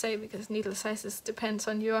I should say, because needle sizes depends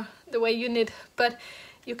on the way you knit, but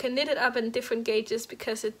you can knit it up in different gauges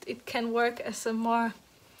because it can work as a more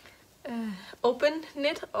open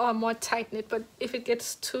knit or a more tight knit, but if it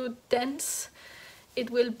gets too dense, it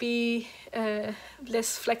will be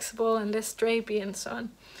less flexible and less drapey and so on.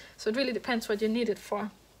 So it really depends what you need it for.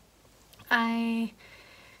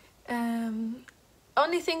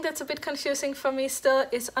 Only thing that's a bit confusing for me still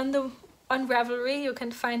is on Ravelry you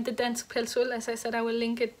can find the dense pelsul. As I said, I will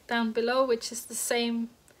link it down below, which is the same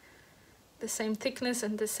thickness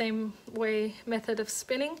and the same method of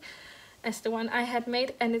spinning as the one I had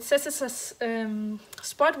made, and it says it's a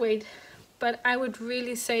sport weight, but I would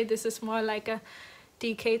really say this is more like a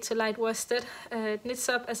DK to light worsted. It knits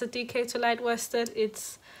up as a DK to light worsted.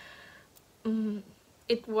 It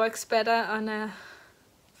works better on a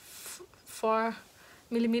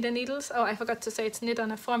 4mm needles. Oh, I forgot to say it's knit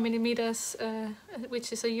on a 4mm,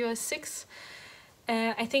 which is a US 6.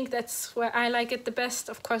 I think that's where I like it the best.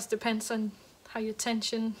 Of course, depends on how you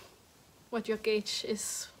tension, what your gauge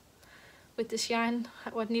is with this yarn,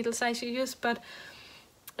 what needle size you use, but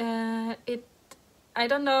I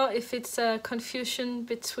don't know if it's a confusion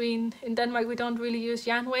between, in Denmark we don't really use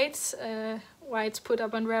yarn weights, why it's put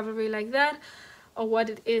up on Ravelry like that, or what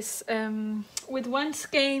it is. With one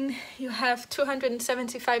skein you have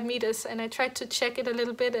 275 meters, and I tried to check it a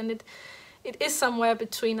little bit, and it is somewhere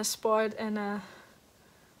between a sport and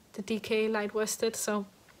the DK light worsted. So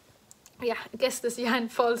yeah, I guess this yarn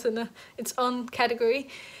falls in its own category,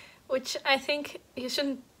 which I think you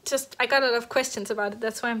shouldn't just, I got a lot of questions about it,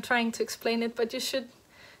 that's why I'm trying to explain it, but you should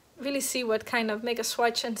really see what kind of, make a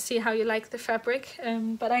swatch and see how you like the fabric.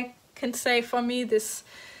 But I can say for me, this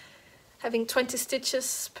having 20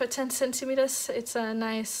 stitches per 10 centimeters, it's a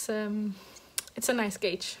nice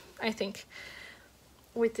gauge, I think,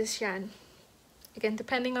 with this yarn. Again,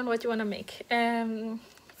 depending on what you want to make.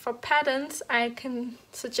 For patterns, I can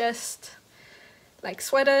suggest like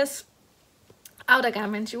sweaters, outer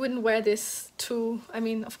garments. You wouldn't wear this too, I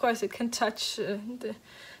mean, of course it can touch the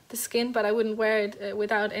skin, but I wouldn't wear it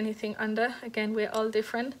without anything under. Again, we're all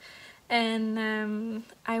different. And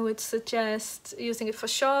I would suggest using it for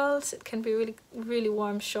shawls. It can be really, really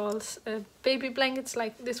warm shawls. Baby blankets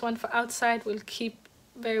like this one for outside will keep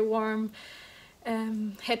very warm.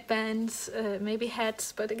 Headbands, maybe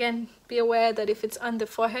hats, but again, be aware that if it's on the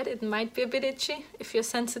forehead, it might be a bit itchy if you're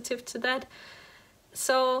sensitive to that.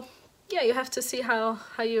 So yeah, you have to see how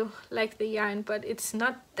you like the yarn, but it's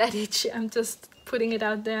not that itchy. I'm just putting it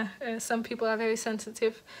out there. Some people are very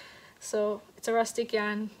sensitive, so it's a rustic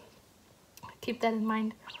yarn. Keep that in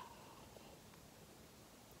mind.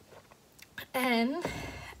 And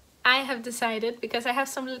I have decided, because I have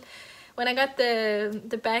some, when I got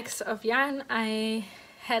the bags of yarn, I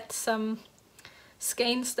had some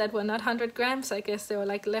skeins that were not 100 grams. I guess they were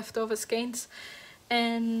like leftover skeins.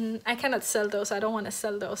 And I cannot sell those. I don't want to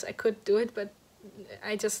sell those. I could do it, but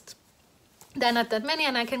they're not that many,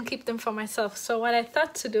 and I can keep them for myself. So what I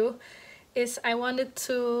thought to do is I wanted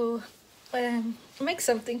to make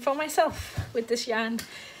something for myself with this yarn.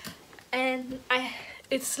 And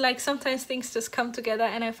it's like sometimes things just come together,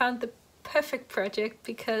 and I found the perfect project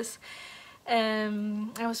because I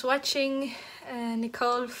was watching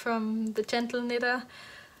Nicole from the Gentle Knitter's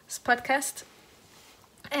podcast,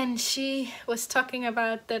 and she was talking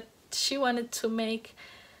about that she wanted to make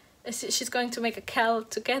she's going to make a cal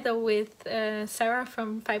together with Sarah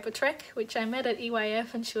from Fibertrek, which I met at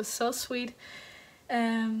EYF, and she was so sweet.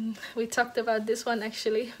 We talked about this one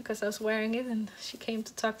actually because I was wearing it, and she came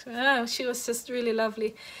to talk to me. Oh, she was just really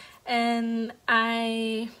lovely. And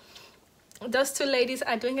those two ladies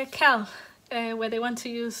are doing a cal where they want to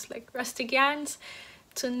use like rustic yarns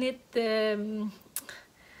to knit the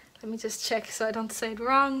let me just check so I don't say it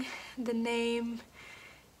wrong. The name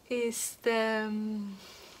is the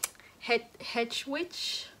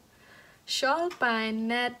Hedgewitch shawl by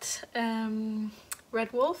Nat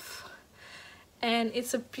Red Wolf, and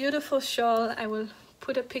it's a beautiful shawl. I will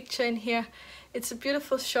put a picture in here. It's a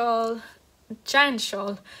beautiful shawl, giant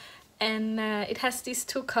shawl, and it has these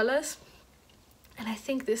two colors, and I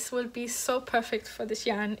think this will be so perfect for this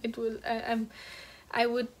yarn. It will I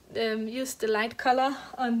would use the light color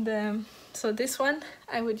on the, so this one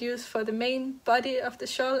I would use for the main body of the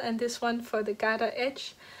shawl, and this one for the garter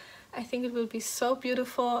edge. I think it will be so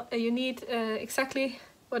beautiful. You need exactly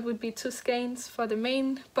what would be 2 skeins for the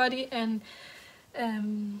main body and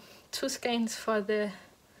 2 skeins for the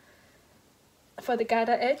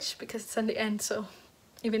garter edge, because it's on the end, so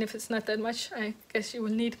even if it's not that much, I guess you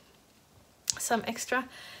will need some extra.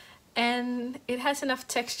 And it has enough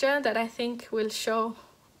texture that I think will show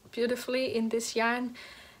beautifully in this yarn,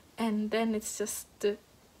 and then it's just the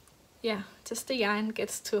yarn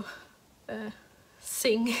gets to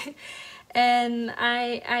sing. And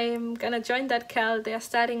I am gonna join that cal. They are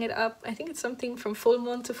starting it up. I think it's something from full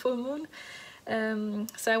moon to full moon.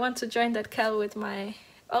 So I want to join that cal with my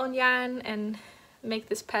own yarn and make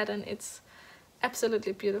this pattern. It's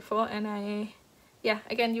absolutely beautiful, and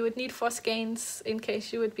again, you would need 4 skeins in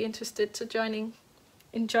case you would be interested to joining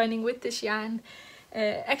with this yarn.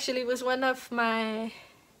 Actually, it was one of my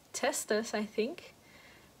testers, I think,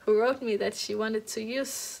 who wrote me that she wanted to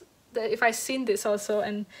use if I seen this also,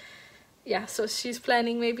 and yeah, so she's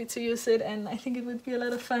planning maybe to use it, and I think it would be a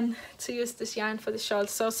lot of fun to use this yarn for the shawl.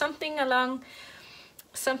 So something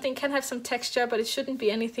can have some texture, but it shouldn't be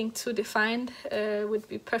anything too defined. Would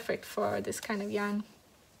be perfect for this kind of yarn.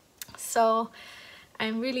 So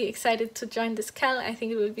I'm really excited to join this cal. I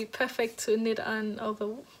think it would be perfect to knit on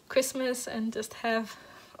over Christmas and just have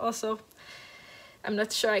also, I'm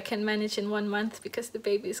not sure I can manage in 1 month because the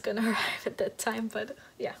baby is gonna arrive at that time, but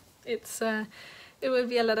yeah, it will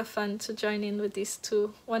be a lot of fun to join in with these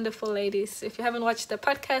 2 wonderful ladies. If you haven't watched their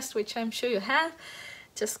podcast, which I'm sure you have,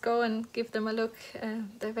 just go and give them a look.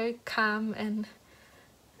 They're very calm and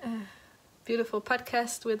beautiful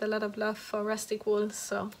podcast with a lot of love for rustic wool,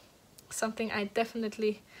 so something I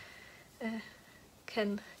definitely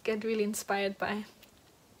can get really inspired by.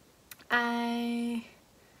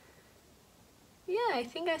 I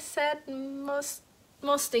think I said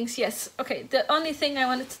most things. Yes, okay, the only thing I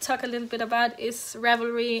wanted to talk a little bit about is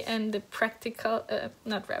Ravelry and the practical,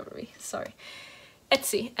 not Ravelry, sorry,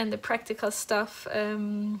 Etsy and the practical stuff.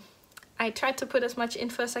 I tried to put as much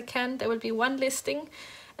info as I can. There will be 1 listing,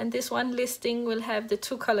 and this 1 listing will have the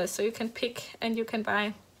 2 colors, so you can pick and you can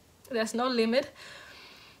buy. There's no limit.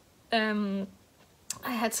 I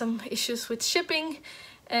had some issues with shipping,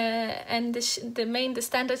 and the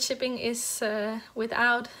standard shipping is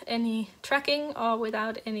without any tracking or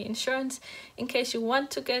without any insurance. In case you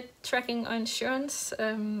want to get tracking or insurance,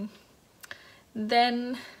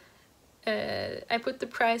 then I put the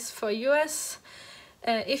price for US.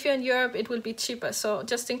 If you're in Europe, it will be cheaper. So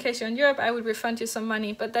just in case you're in Europe, I will refund you some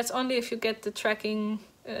money, but that's only if you get the tracking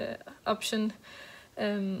option,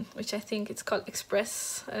 which I think it's called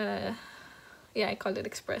Express. Yeah, I called it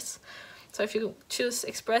Express. So if you choose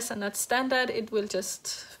Express and not Standard, it will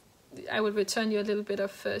I will return you a little bit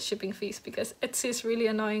of shipping fees, because Etsy is really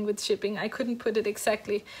annoying with shipping. I couldn't put it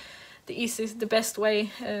exactly the best way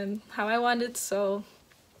how I wanted, so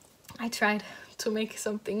I tried to make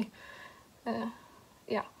something, and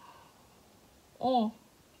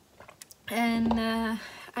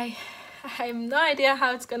I have no idea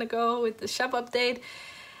how it's gonna go with the shop update.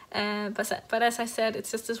 But as I said,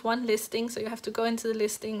 it's just this 1 listing, so you have to go into the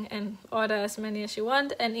listing and order as many as you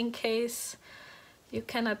want. And in case you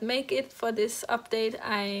cannot make it for this update,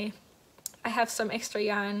 I have some extra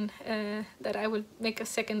yarn that I will make a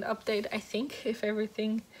second update, I think, if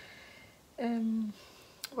everything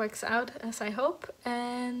works out as I hope.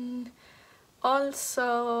 And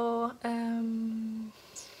also,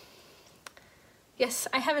 yes,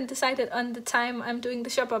 I haven't decided on the time I'm doing the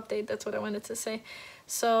shop update. That's what I wanted to say.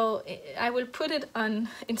 So I will put it on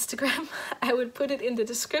Instagram. I will put it in the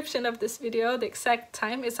description of this video. The exact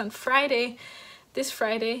time is on Friday, this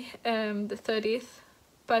Friday, the 30th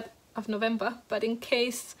of November. But in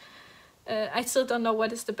case I still don't know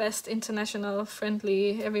what is the best international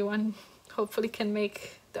friendly, everyone hopefully can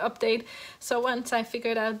make the update. So once I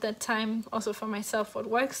figured out that time also for myself what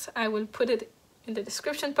works, I will put it in the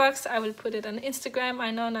description box. I will put it on Instagram.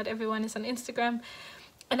 I know not everyone is on Instagram.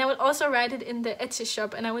 And I will also write it in the Etsy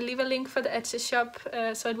shop, and I will leave a link for the Etsy shop,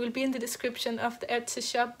 so it will be in the description of the Etsy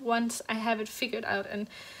shop once I have it figured out, and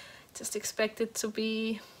just expect it to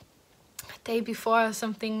be a day before or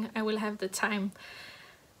something. I will have the time.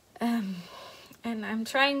 And I'm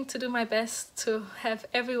trying to do my best to have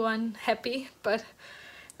everyone happy, but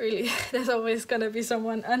really there's always gonna be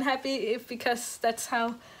someone unhappy because that's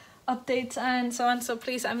how updates and so on. So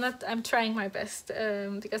please, I'm trying my best,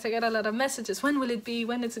 because I get a lot of messages. When will it be?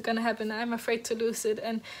 When is it gonna happen? I'm afraid to lose it,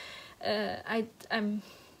 and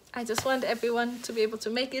I just want everyone to be able to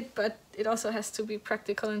make it, but it also has to be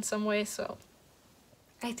practical in some way. So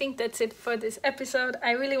I think that's it for this episode.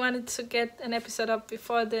 I really wanted to get an episode up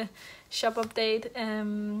before the shop update,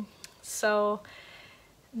 so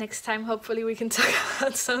next time hopefully we can talk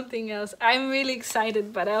about something else. I'm really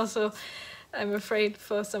excited, but I'm afraid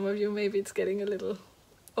for some of you maybe it's getting a little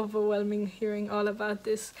overwhelming hearing all about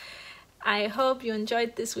this. I hope you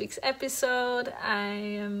enjoyed this week's episode.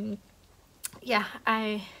 I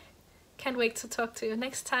can't wait to talk to you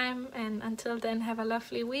next time, and until then, have a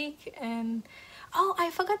lovely week. And oh,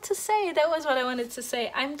 I forgot to say, that was what I wanted to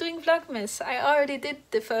say. I'm doing Vlogmas. I already did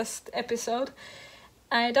the first episode.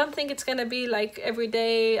 I don't think it's gonna be like every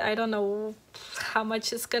day. I don't know how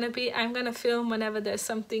much it's gonna be. I'm gonna film whenever there's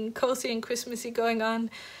something cozy and Christmassy going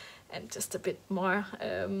on, and just a bit more.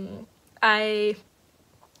 I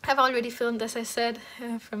have already filmed, as I said,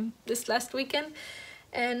 from this last weekend,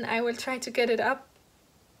 and I will try to get it up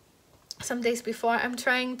some days before. I'm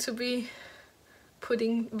trying to be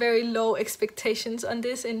putting very low expectations on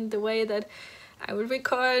this, in the way that I will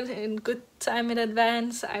record in good time in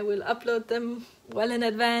advance. I will upload them well in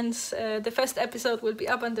advance. The first episode will be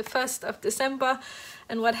up on the 1st of December,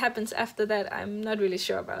 and what happens after that I'm not really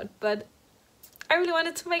sure about, but I really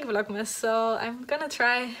wanted to make Vlogmas, so I'm gonna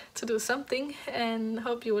try to do something and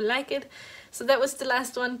hope you will like it. So that was the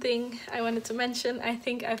last one thing I wanted to mention. I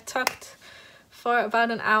think I've talked for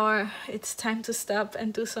about an hour. It's time to stop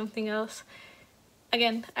and do something else.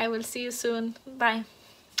 Again, I will see you soon. Bye.